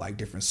about like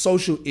different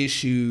social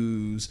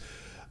issues.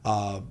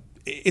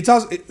 It's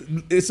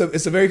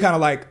a very kind of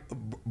like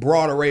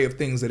broad array of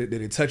things that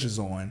it touches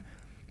on,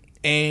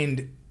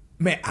 and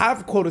man,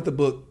 I've quoted the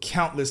book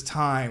countless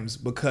times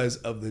because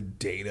of the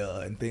data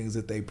and things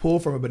that they pull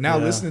from it. But now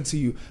listening to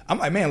you, I'm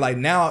like, man, like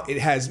now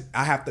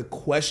I have to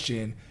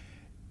question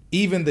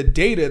even the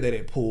data that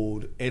it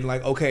pulled. And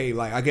like, okay,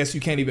 like I guess you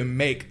can't even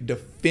make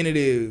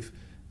definitive,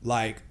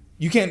 like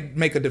you can't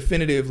make a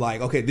definitive,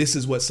 like, okay, this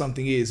is what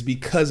something is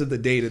because of the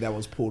data that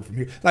was pulled from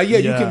here. Like,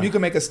 you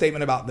can make a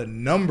statement about the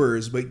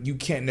numbers, but you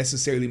can't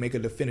necessarily make a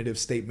definitive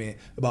statement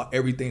about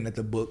everything that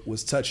the book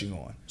was touching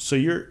on. So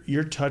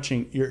you're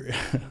touching,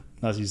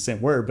 not to use the same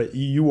word, but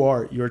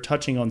you're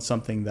touching on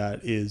something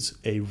that is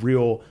a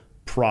real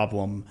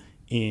problem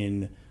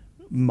in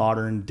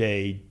modern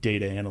day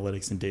data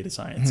analytics and data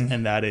science.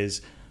 And that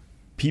is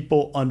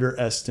people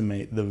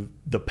underestimate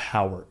the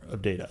power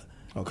of data.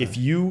 Okay. If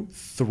you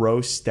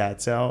throw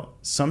stats out,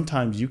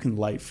 sometimes you can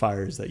light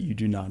fires that you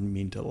do not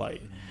mean to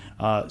light.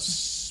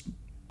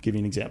 Give you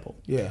an example.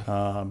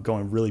 I'm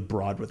going really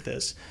broad with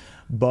this,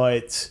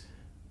 but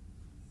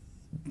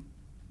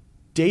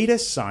data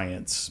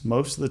science,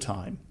 most of the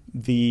time,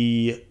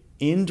 the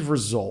end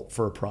result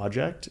for a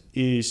project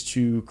is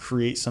to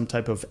create some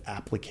type of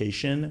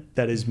application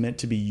that is meant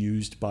to be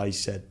used by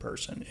said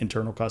person,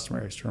 internal customer,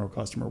 external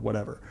customer,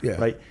 whatever,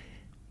 right?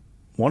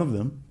 One of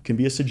them can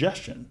be a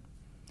suggestion.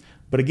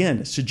 But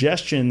again,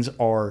 suggestions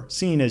are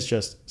seen as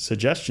just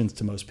suggestions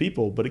to most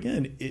people. But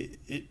again,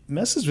 it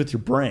messes with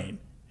your brain.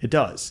 It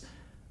does.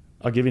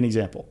 I'll give you an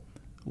example.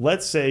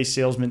 Let's say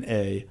salesman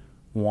A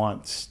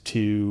wants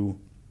to,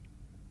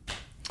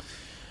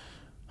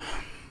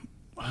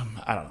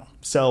 I don't know,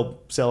 sell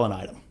an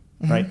item,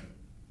 right?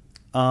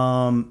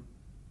 And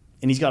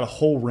he's got a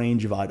whole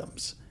range of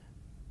items.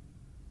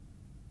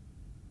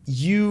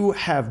 You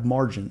have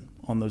margin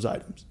on those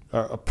items,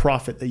 or a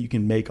profit that you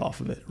can make off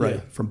of it, right?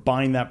 Yeah. From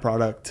buying that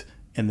product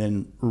and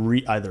then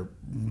either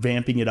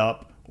vamping it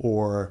up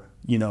or,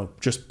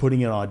 just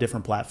putting it on a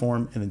different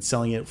platform and then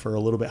selling it for a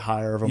little bit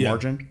higher of a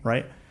margin,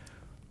 right?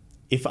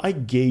 If I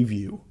gave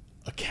you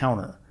a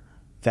counter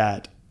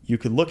that you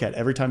could look at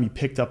every time you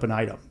picked up an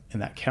item,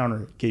 and that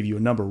counter gave you a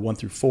number 1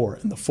 through 4,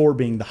 and the 4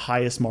 being the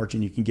highest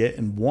margin you can get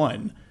and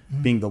 1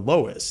 being the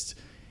lowest,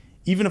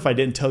 even if I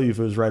didn't tell you if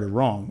it was right or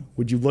wrong,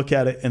 would you look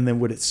at it and then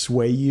would it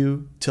sway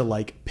you to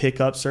like pick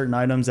up certain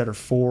items that are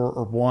 4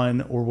 or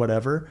 1 or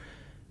whatever?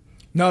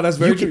 No, that's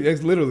very true.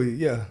 It's literally,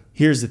 yeah.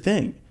 Here's the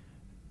thing.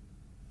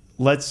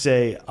 Let's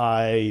say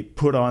I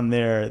put on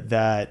there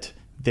that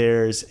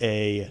there's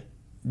a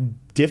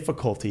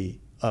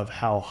difficulty of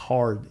how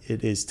hard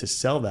it is to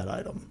sell that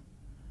item.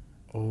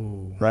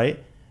 Oh.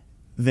 Right?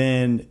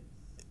 Then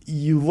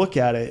you look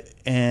at it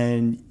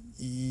and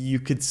you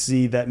could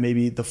see that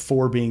maybe the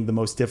 4 being the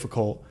most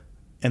difficult,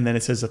 and then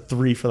it says a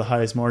 3 for the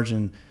highest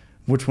margin.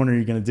 Which one are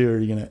you going to do? Are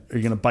you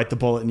going to bite the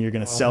bullet and you're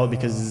going to sell it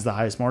because this is the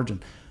highest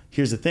margin?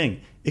 Here's the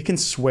thing. It can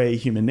sway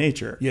human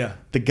nature. Yeah.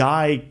 The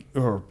guy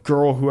or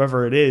girl,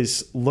 whoever it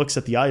is, looks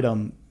at the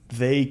item.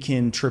 They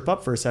can trip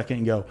up for a second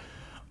and go,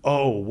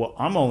 oh, well,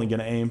 I'm only going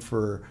to aim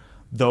for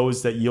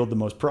those that yield the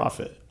most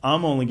profit.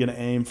 I'm only going to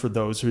aim for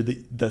those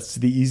that's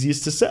the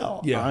easiest to sell.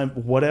 Yeah.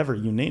 Whatever,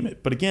 you name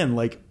it. But again,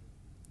 like,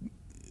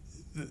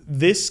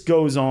 this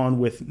goes on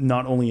with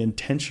not only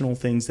intentional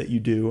things that you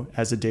do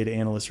as a data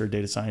analyst or a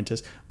data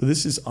scientist, but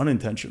this is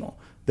unintentional.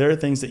 There are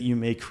things that you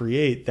may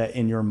create that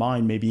in your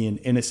mind may be an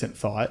innocent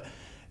thought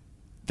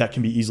that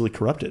can be easily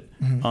corrupted.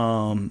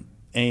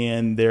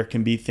 And there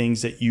can be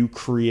things that you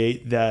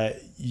create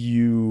that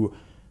you,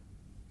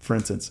 for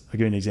instance, I'll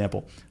give you an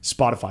example.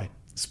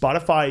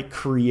 Spotify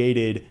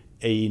created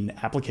an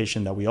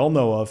application that we all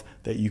know of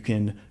that you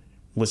can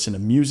listen to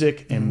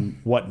music and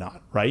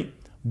whatnot, right?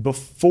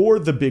 Before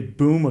the big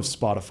boom of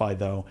Spotify,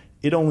 though,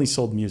 it only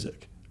sold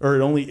music, or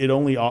it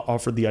only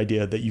offered the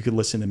idea that you could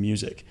listen to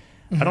music.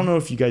 I don't know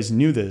if you guys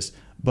knew this,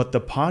 but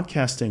the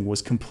podcasting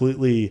was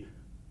completely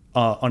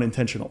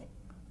unintentional.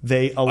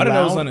 I didn't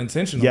know it was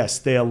unintentional. Yes,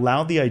 they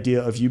allowed the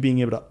idea of you being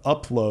able to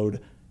upload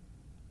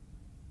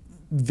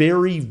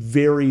very,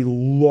 very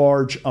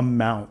large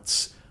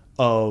amounts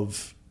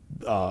of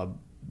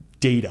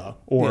data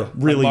or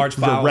really like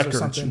your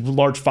records,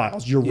 large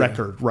files, your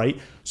record, right?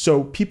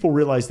 So people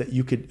realized that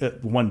you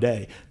could one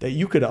day that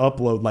you could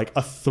upload like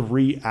a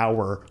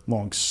 3-hour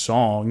long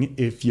song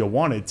if you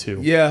wanted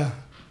to. Yeah.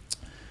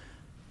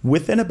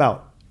 Within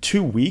about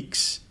 2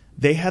 weeks,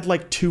 they had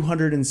like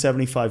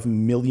 275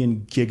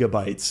 million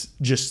gigabytes,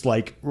 just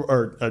like,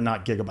 or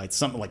not gigabytes,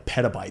 something like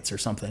petabytes or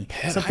something.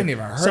 I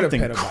never heard of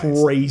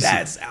petabytes. Crazy.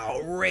 That's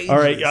outrageous. All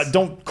right,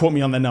 don't quote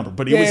me on that number,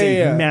 but it was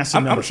a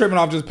massive number. I'm tripping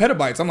off just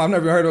petabytes. I've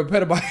never heard of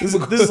petabytes.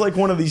 This is like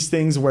one of these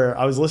things where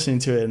I was listening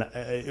to it, and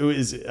it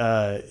was,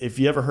 if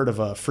you ever heard of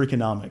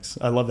Freakonomics,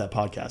 I love that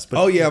podcast.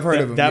 But I've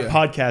heard of him. That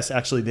podcast,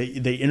 actually,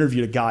 they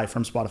interviewed a guy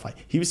from Spotify.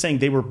 He was saying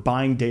they were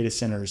buying data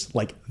centers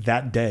like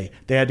that day.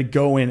 They had to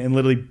go in and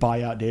literally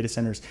buy out data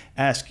centers,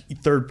 ask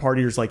third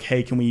partiers like,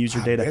 hey, can we use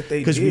your data?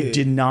 Because we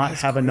did not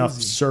have enough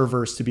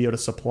servers to be able to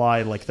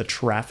supply like the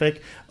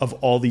traffic of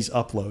all these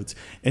uploads.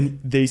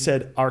 And they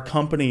said our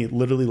company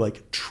literally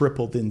like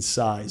tripled in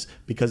size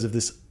because of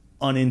this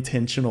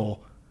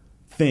unintentional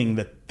thing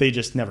that they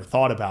just never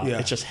thought about.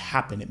 It just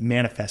happened. It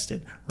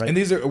manifested, right?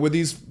 And were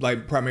these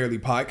like primarily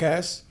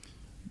podcasts?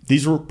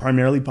 These were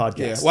primarily podcasts.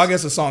 Yeah. Well, I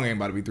guess a song ain't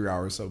about to be 3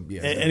 hours, so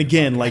yeah. And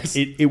again, like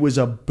it was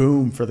a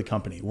boom for the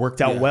company. It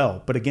worked out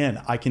well. But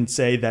again, I can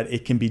say that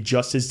it can be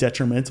just as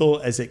detrimental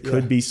as it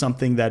could be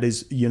something that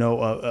is,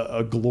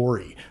 a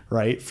glory,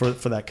 right, for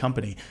that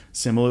company.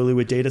 Similarly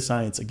with data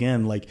science,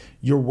 again, like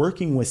you're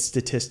working with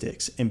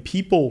statistics and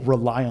people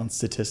rely on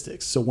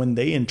statistics. So when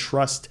they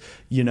entrust,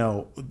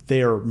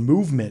 their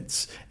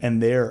movements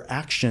and their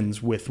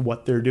actions with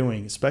what they're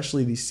doing,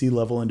 especially these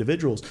C-level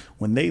individuals,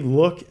 when they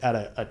look at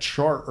a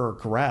chart or a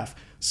graph,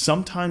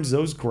 sometimes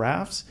those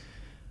graphs,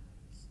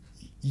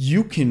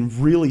 you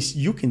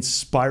can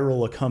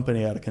spiral a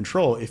company out of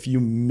control if you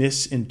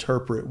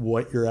misinterpret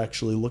what you're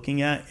actually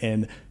looking at,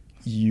 and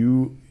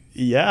you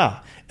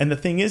Yeah. And the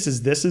thing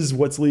is this is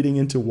what's leading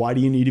into why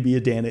do you need to be a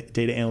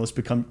data analyst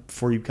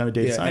before you become a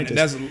data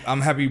scientist? And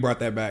I'm happy you brought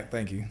that back.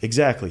 Thank you.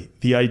 Exactly.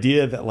 The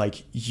idea that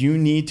like you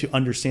need to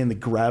understand the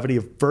gravity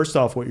of, first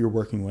off, what you're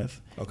working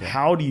with. Okay.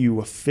 How do you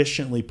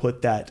efficiently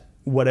put that,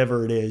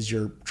 whatever it is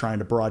you're trying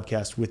to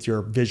broadcast with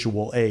your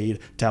visual aid,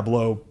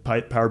 Tableau,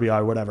 Power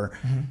BI, whatever,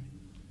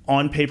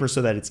 on paper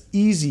so that it's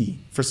easy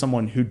for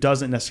someone who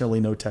doesn't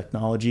necessarily know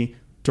technology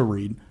to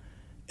read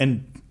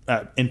and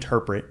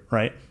interpret,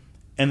 right?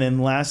 And then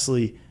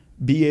lastly,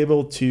 be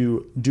able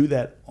to do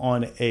that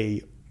on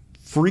a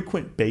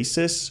frequent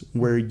basis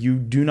where you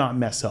do not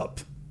mess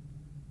up,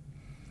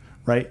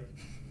 right?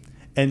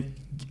 And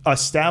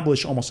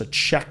establish almost a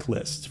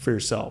checklist for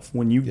yourself.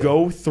 When you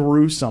go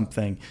through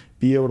something,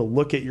 be able to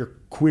look at your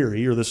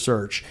query or the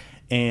search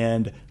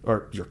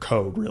or your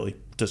code really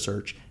to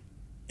search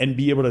and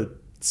be able to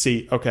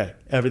see, okay,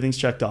 everything's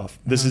checked off.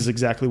 This is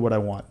exactly what I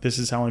want. This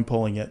is how I'm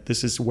pulling it.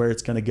 This is where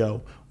it's going to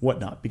go,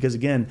 whatnot. Because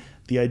again,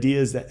 the idea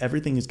is that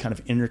everything is kind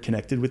of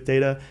interconnected with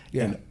data,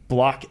 and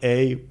block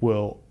A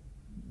will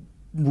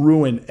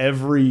ruin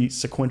every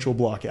sequential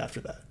block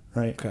after that,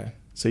 right? Okay.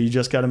 So you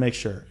just got to make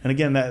sure. And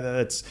again,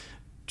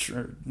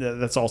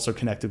 that's also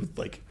connected with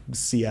like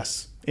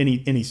CS,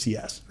 any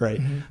CS,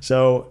 right?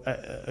 So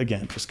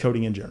again, just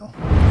coding in general.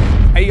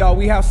 Hey y'all,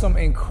 we have some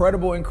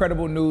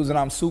incredible news that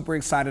I'm super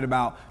excited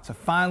about to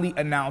finally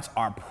announce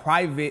our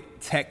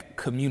private tech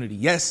community.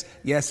 Yes,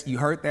 you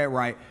heard that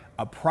right.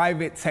 A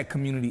private tech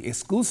community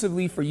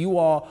exclusively for you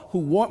all who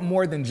want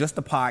more than just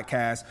the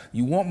podcast.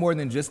 You want more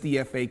than just the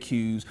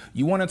FAQs.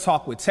 You want to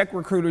talk with tech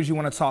recruiters. You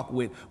want to talk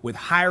with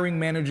hiring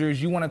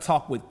managers. You want to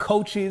talk with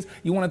coaches.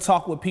 You want to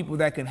talk with people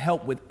that can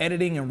help with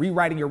editing and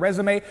rewriting your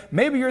resume.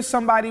 Maybe you're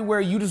somebody where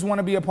you just want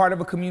to be a part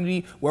of a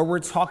community where we're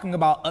talking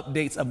about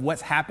updates of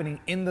what's happening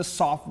in the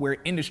software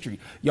industry.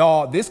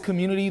 Y'all, this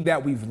community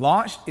that we've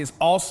launched is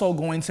also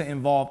going to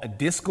involve a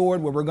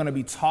Discord where we're going to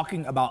be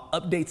talking about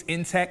updates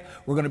in tech.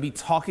 We're going to be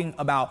talking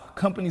about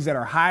companies that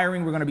are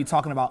hiring. We're going to be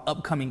talking about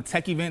upcoming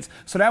tech events.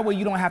 So that way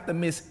you don't have to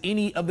miss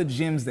any of the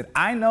gems that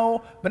I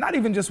know, but not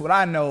even just what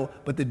I know,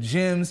 but the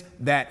gems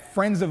that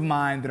friends of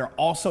mine that are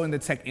also in the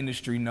tech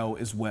industry know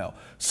as well.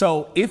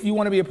 So if you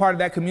want to be a part of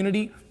that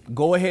community,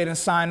 go ahead and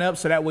sign up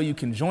so that way you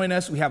can join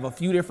us. We have a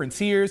few different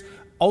tiers.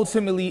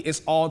 Ultimately,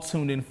 it's all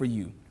tuned in for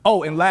you.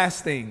 Oh, and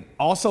last thing,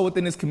 also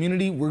within this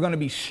community, we're going to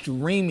be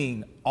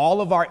streaming all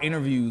of our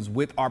interviews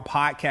with our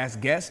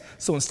podcast guests.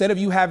 So instead of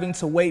you having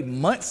to wait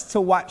months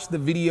to watch the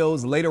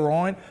videos later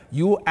on,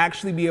 you will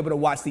actually be able to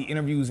watch the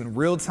interviews in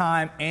real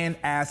time and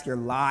ask your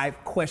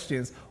live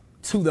questions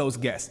to those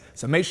guests.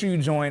 So make sure you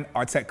join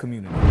our tech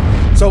community.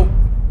 So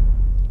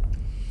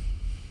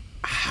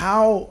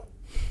how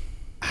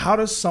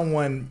does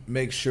someone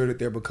make sure that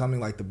they're becoming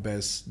like the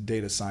best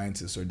data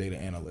scientist or data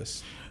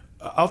analyst?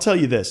 I'll tell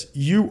you this,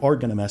 you are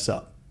going to mess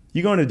up.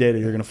 You go into data,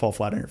 you're going to fall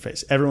flat on your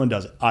face. Everyone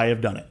does it. I have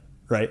done it,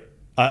 right?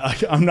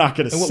 I'm not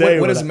going to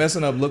say what does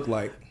messing up look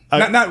like?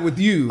 Not with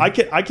you. I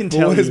can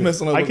tell what you. Does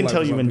messing up I look can like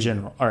tell you in people?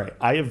 general. All right,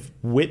 I have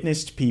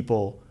witnessed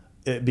people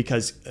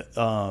because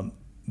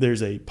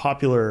there's a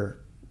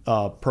popular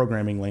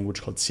programming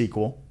language called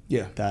SQL.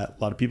 Yeah. That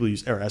a lot of people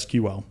use, or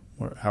SQL,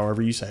 or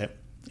however you say it.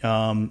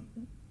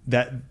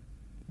 That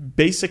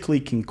basically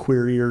can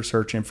query or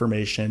search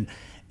information,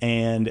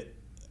 and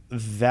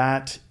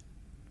that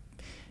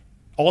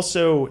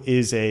also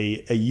is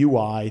a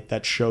UI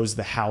that shows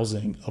the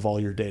housing of all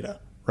your data,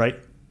 right?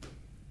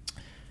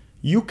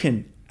 You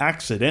can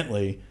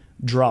accidentally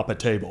drop a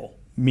table,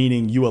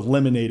 meaning you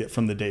eliminate it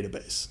from the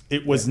database.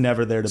 It was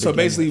never there to begin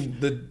with. So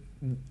basically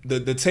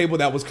the table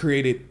that was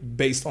created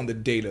based on the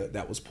data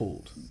that was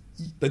pulled.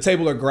 The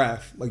table or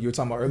graph, like you were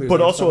talking about earlier. But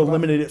also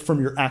eliminate it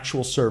from your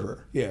actual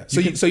server. Yeah.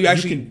 So you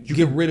actually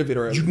get rid of it,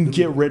 or you can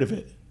get rid of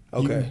it.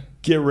 Okay. You can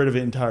get rid of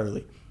it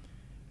entirely.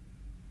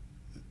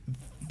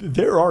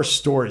 There are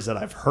stories that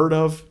I've heard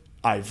of.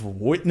 I've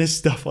witnessed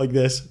stuff like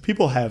this.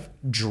 People have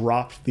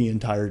dropped the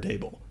entire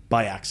table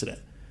by accident.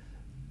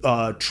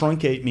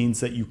 Truncate means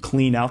that you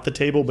clean out the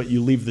table, but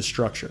you leave the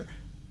structure.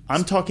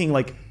 I'm talking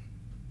like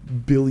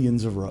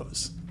billions of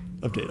rows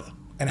of data.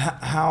 And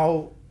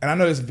how? And I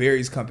know this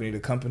varies company to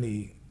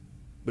company,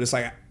 but it's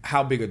like,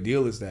 how big a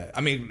deal is that?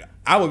 I mean,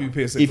 I would be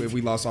pissed if we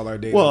lost all our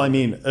data. Well, I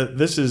mean,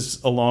 this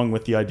is along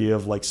with the idea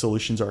of like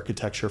solutions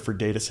architecture for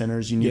data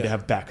centers. You need to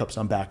have backups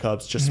on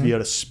backups just to be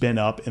able to spin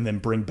up and then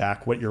bring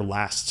back what your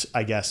last,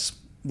 I guess,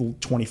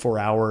 24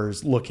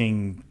 hours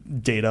looking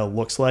data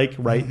looks like,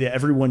 right?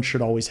 Everyone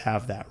should always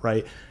have that,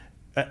 right?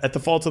 At the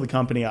fault of the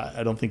company,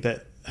 I don't think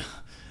that,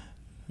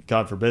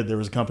 God forbid, there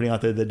was a company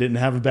out there that didn't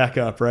have a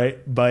backup, right?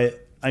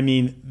 But I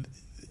mean,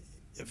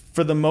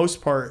 for the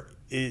most part,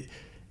 it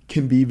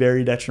can be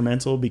very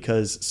detrimental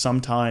because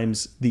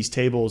sometimes these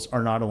tables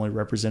are not only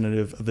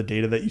representative of the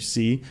data that you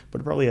see,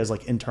 but it probably has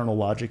like internal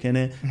logic in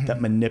it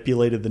that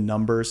manipulated the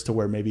numbers to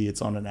where maybe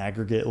it's on an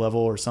aggregate level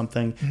or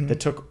something that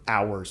took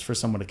hours for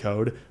someone to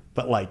code,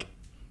 but like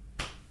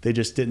they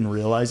just didn't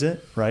realize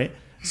it, right?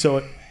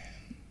 So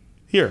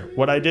Here,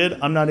 what I did,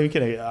 I'm not even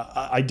kidding.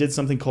 I did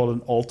something called an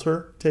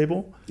alter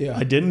table. Yeah.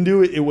 I didn't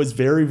do it. It was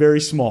very,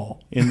 very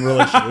small in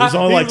relation. It was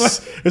only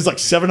it was like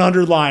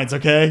 700 lines,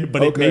 okay?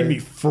 But it made me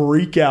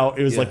freak out.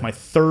 It was like my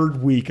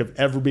third week of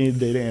ever being a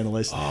data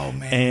analyst. Oh,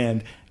 man.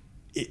 And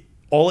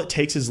all it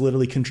takes is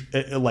literally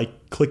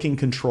like clicking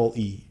Control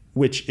E,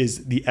 which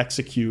is the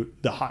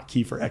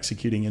hotkey for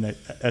executing in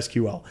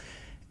SQL.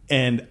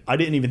 And I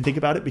didn't even think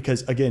about it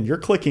because, again, you're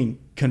clicking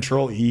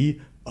Control E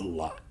a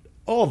lot.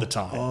 All the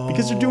time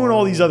because you're doing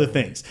all these other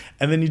things,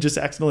 and then you just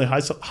accidentally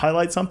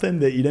highlight something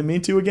that you didn't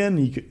mean to again,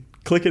 and you could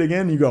click it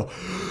again and you go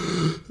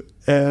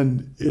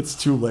and it's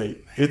too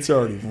late. It's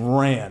already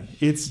ran.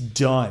 It's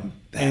done.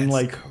 That's and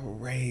like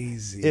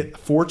crazy.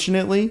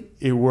 Fortunately,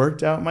 it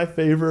worked out in my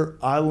favor.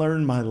 I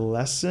learned my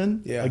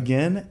lesson. Yeah.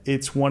 Again,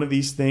 it's one of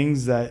these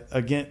things that,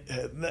 again,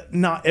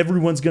 not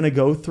everyone's going to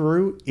go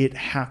through. It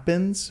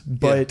happens,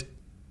 but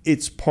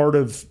it's part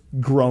of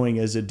growing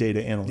as a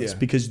data analyst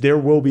because there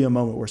will be a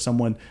moment where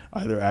someone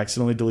either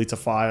accidentally deletes a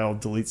file,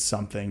 deletes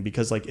something,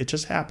 because like it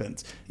just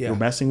happens. You're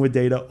messing with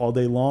data all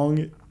day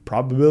long.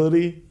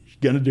 Probability, you're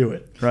going to do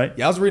it, right?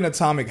 Yeah, I was reading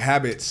Atomic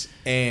Habits,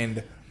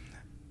 and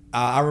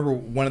I remember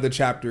one of the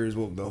chapters,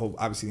 well,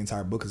 obviously the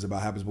entire book is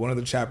about habits, but one of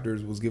the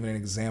chapters was giving an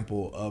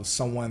example of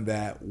someone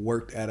that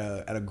worked at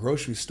a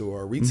grocery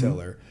store, a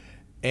retailer,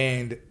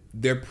 and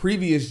their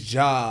previous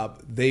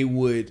job, they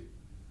would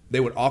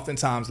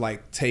oftentimes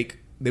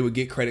they would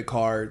get credit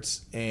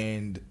cards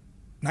and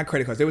not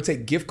credit cards. They would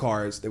take gift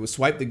cards. They would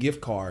swipe the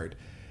gift card.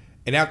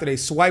 And after they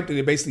swiped it,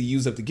 they basically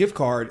used up the gift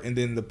card. And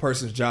then the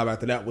person's job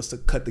after that was to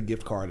cut the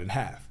gift card in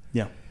half.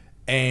 Yeah.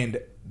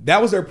 And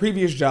that was their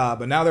previous job.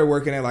 But now they're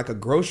working at like a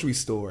grocery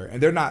store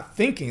and they're not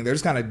thinking. They're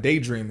just kind of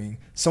daydreaming.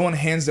 Someone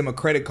hands them a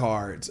credit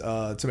card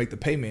to make the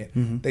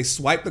payment. They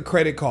swipe the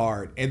credit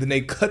card and then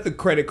they cut the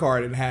credit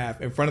card in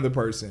half in front of the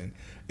person.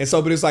 And so,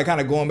 but it's like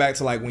kind of going back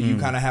to like when you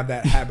kind of have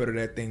that habit or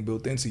that thing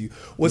built into you.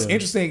 What's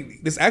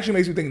interesting, this actually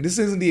makes me think this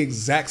isn't the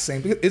exact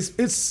same.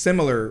 It's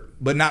similar,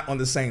 but not on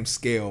the same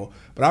scale.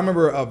 But I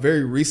remember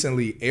very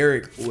recently,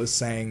 Eric was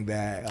saying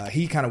that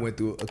he kind of went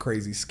through a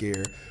crazy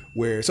scare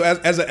where, so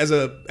as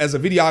a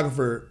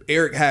videographer,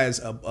 Eric has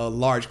a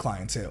large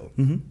clientele.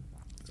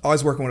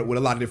 Always working with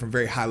a lot of different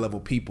very high level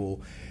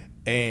people,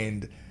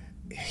 and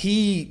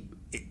he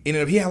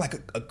had like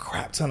a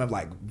crap ton of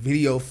like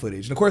video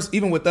footage. And of course,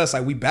 even with us,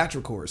 like we batch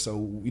record.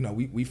 So, you know,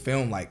 we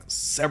film like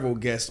several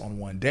guests on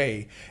one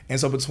day. And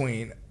so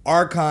between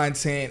our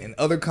content and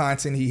other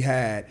content he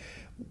had,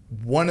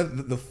 one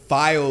of the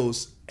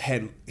files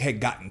had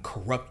gotten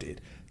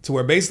corrupted to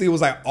where basically it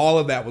was like all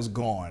of that was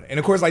gone. And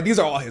of course, like these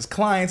are all his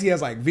clients. He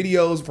has like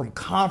videos from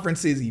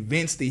conferences,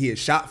 events that he had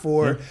shot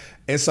for.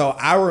 And so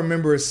I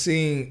remember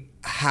seeing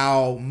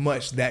how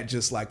much that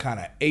just like kind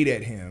of ate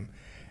at him.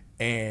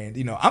 And,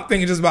 you know, I'm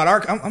thinking just about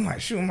I'm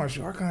like, shoot, I'm going to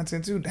shoot our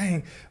content too,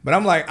 dang. But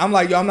I'm like,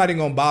 yo, I'm not even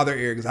going to bother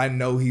Eric because I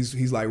know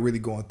he's like really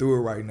going through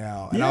it right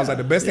now. And I was like,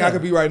 the best thing I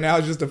could be right now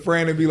is just a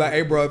friend and be like,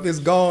 hey, bro, if it's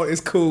gone,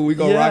 it's cool. We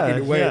going to rock it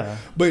away. Yeah.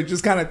 But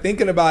just kind of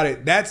thinking about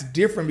it, that's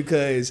different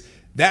because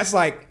that's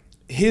like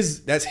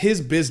that's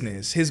his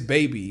business, his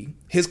baby,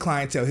 his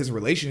clientele, his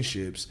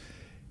relationships.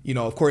 You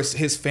know, of course,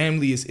 his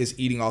family is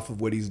eating off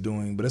of what he's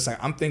doing. But it's like,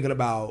 I'm thinking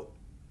about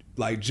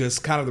like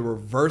just kind of the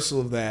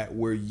reversal of that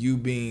where you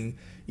being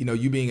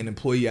an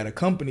employee at a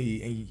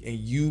company and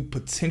you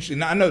potentially,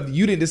 now I know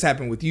this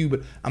happened with you,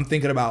 but I'm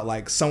thinking about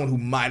like someone who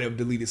might have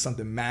deleted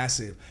something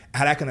massive,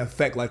 how that can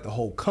affect like the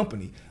whole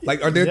company.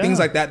 Like, are there things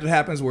like that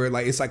happens where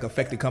like it's like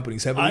affected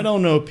companies heavily? I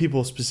don't know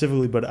people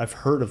specifically, but I've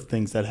heard of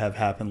things that have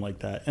happened like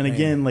that. And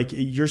again, like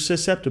you're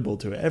susceptible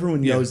to it.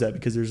 Everyone knows that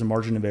because there's a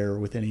margin of error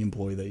with any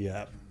employee that you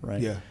have, right?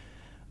 Yeah.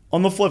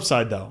 On the flip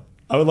side though,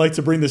 I would like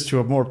to bring this to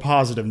a more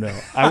positive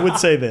note. I would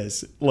say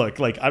this. Look,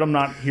 like I'm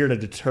not here to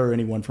deter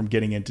anyone from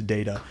getting into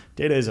data.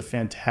 Data is a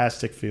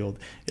fantastic field.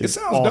 It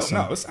sounds awesome.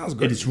 No, it sounds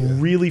great. It is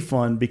really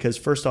fun because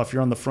first off,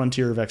 you're on the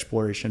frontier of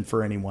exploration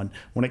for anyone.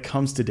 When it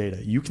comes to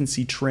data, you can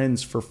see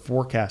trends for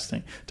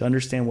forecasting to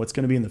understand what's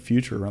going to be in the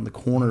future around the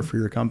corner for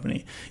your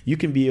company. You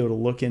can be able to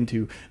look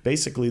into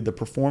basically the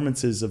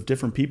performances of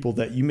different people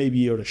that you may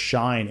be able to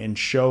shine and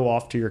show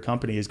off to your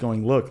company as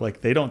going, look, like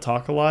they don't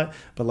talk a lot,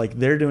 but like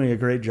they're doing a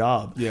great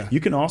job. Yeah.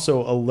 You can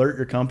also alert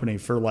your company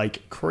for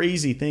like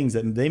crazy things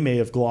that they may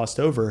have glossed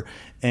over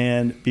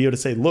and be able to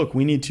say, look,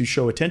 we need to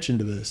show attention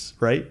to this,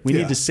 right? We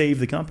need to save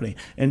the company.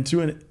 And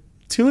to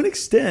an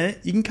extent,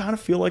 you can kind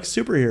of feel like a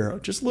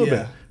superhero, just a little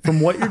bit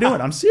from what you're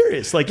doing. I'm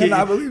serious. Like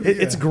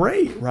it's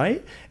great,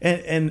 right?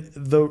 And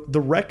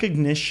the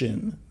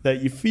recognition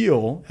that you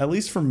feel, at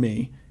least for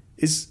me,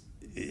 it's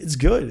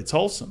good. It's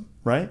wholesome,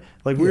 right?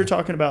 Like we were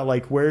talking about,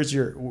 like where's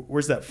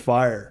that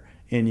fire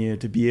in you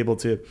to be able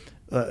to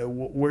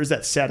where's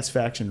that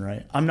satisfaction,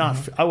 right?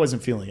 I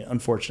wasn't feeling it,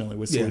 unfortunately,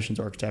 with solutions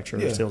architecture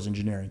or sales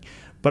engineering,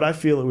 but I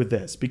feel it with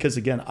this because,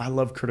 again, I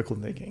love critical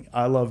thinking.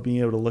 I love being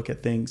able to look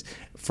at things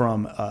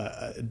from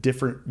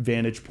different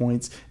vantage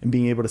points and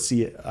being able to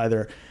see it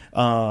either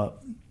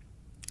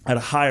at a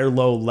high or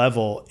low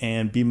level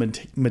and be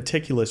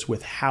meticulous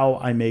with how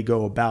I may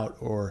go about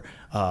or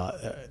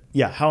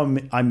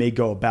I may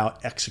go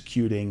about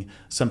executing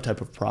some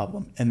type of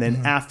problem. And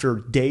then after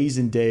days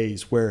and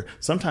days where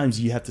sometimes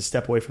you have to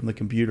step away from the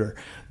computer,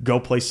 go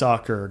play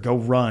soccer, go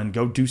run,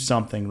 go do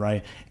something,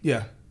 right?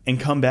 Yeah. And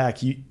come back,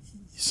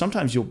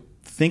 sometimes you'll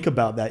think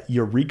about that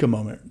eureka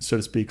moment, so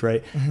to speak,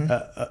 right?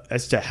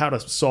 As to how to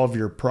solve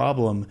your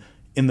problem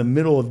in the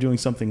middle of doing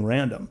something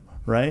random,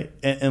 right?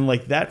 And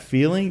like that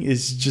feeling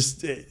is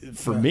just,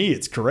 for me,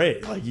 it's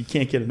great. Like you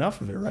can't get enough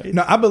of it, right?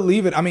 No, I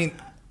believe it. I mean,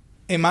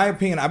 in my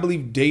opinion, I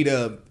believe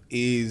data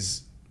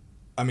is,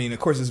 I mean, of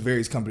course, this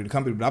varies company to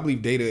company, but I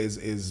believe data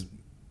is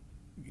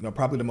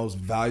probably the most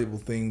valuable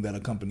thing that a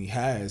company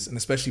has, and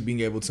especially being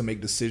able to make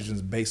decisions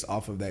based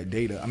off of that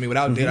data. I mean,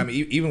 without data, I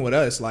mean, even with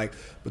us, like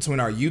between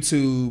our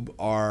YouTube,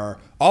 all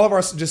of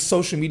our just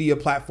social media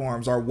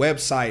platforms, our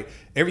website,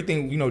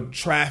 everything,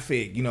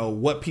 traffic,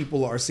 what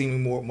people are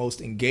seeming most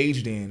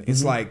engaged in,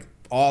 it's like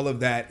all of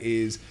that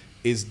is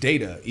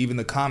data. Even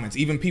the comments,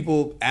 even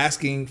people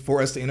asking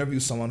for us to interview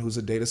someone who's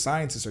a data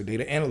scientist or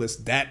data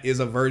analyst, that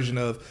is a version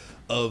of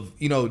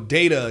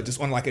data,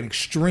 just on like an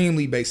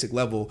extremely basic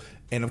level.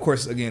 And of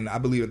course, again, I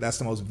believe that's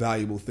the most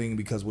valuable thing,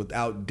 because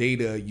without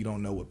data, you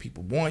don't know what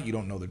people want, you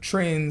don't know the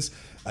trends,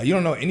 you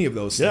don't know any of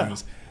those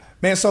things.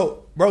 Man,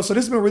 so bro, so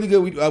this has been really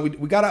good.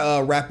 We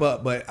gotta wrap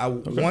up, but I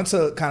want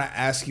to kind of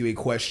ask you a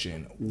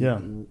question.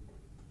 Yeah.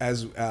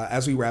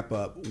 As we wrap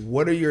up,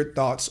 what are your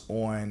thoughts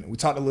on? We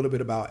talked a little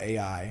bit about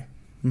AI.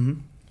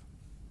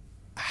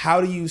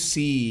 How do you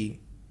see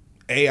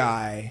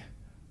AI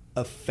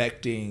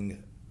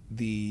affecting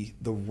the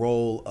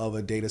role of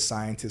a data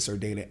scientist or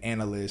data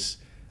analyst,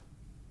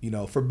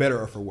 for better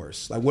or for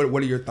worse? Like, what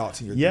are your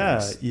thoughts and your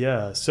theories?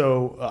 Yeah.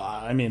 So,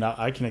 I mean,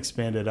 I can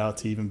expand it out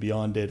to even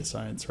beyond data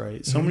science,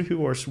 right? So many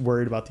people are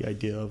worried about the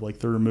idea of like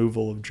the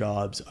removal of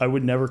jobs. I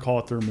would never call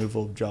it the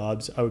removal of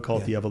jobs. I would call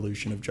it the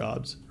evolution of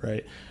jobs,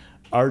 right?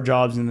 Our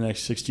jobs in the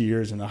next 60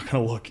 years are not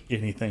going to look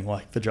anything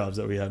like the jobs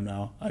that we have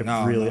now.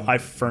 I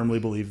firmly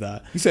believe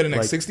that. You said the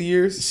next 60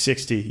 years?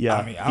 60, yeah.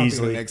 I mean, I don't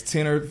easily. think the next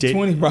 10 or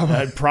 20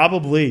 probably.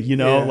 Probably,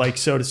 like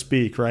so to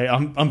speak, right?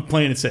 I'm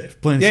playing it safe.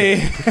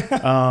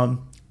 Yeah.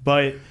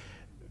 But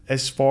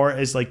as far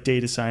as like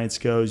data science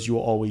goes, you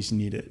will always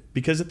need it.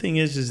 Because the thing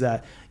is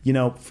that,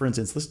 for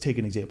instance, let's take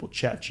an example,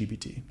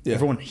 ChatGPT. Yeah.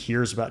 Everyone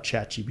hears about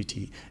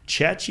ChatGPT.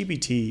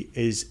 ChatGPT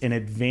is an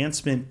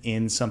advancement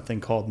in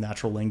something called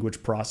natural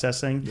language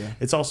processing. Yeah.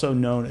 It's also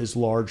known as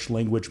large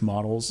language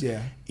models.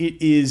 Yeah. It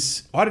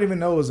is... I didn't even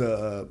know it was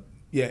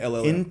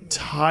LLM.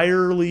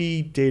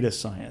 Entirely data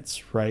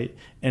science, right?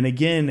 And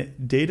again,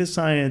 data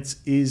science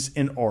is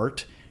an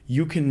art.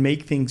 You can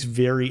make things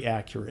very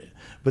accurate.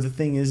 But the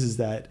thing is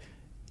that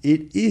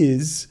it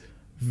is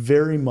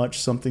very much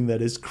something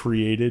that is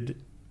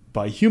created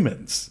by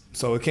humans.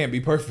 So it can't be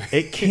perfect.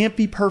 It can't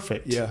be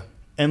perfect. Yeah.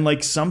 And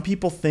like some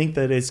people think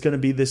that it's going to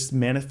be this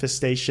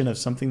manifestation of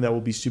something that will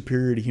be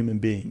superior to human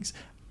beings.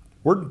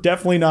 We're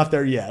definitely not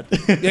there yet.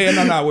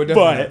 No, we're definitely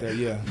not there,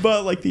 yeah.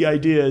 But like the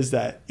idea is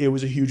that it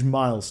was a huge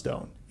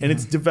milestone. And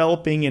it's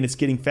developing and it's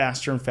getting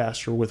faster and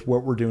faster with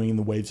what we're doing in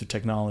the waves of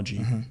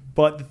technology.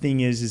 But the thing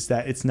is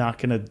that it's not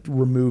going to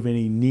remove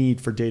any need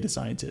for data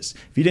scientists.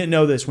 If you didn't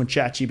know this, when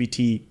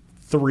ChatGPT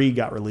 3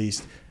 got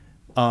released,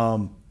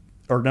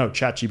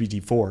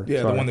 ChatGPT 4.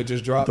 Yeah, the one that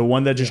just dropped. The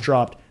one that just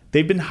dropped.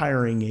 They've been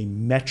hiring a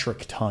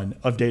metric ton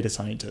of data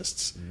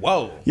scientists.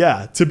 Whoa.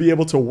 Yeah, to be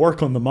able to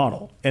work on the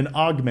model and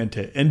augment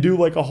it and do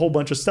like a whole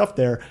bunch of stuff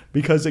there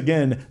because,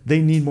 again,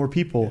 they need more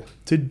people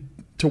to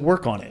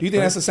work on it. Do you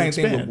think that's the same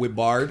thing with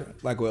Bard,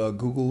 like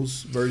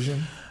Google's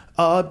version?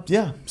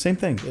 Yeah, same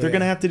thing. They're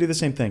going to have to do the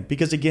same thing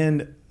because,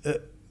 again,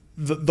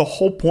 the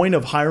whole point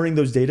of hiring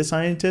those data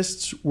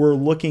scientists, we're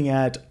looking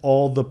at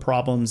all the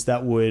problems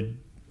that would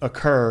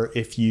occur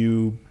if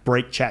you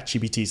break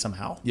ChatGPT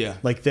somehow. Yeah.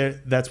 Like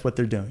that's what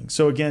they're doing.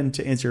 So again,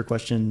 to answer your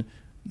question,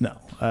 no,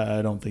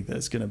 I don't think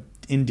that's going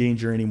to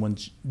endanger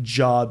anyone's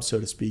job,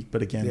 so to speak.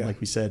 But again, like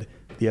we said,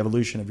 the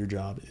evolution of your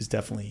job is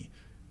definitely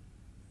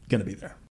going to be there.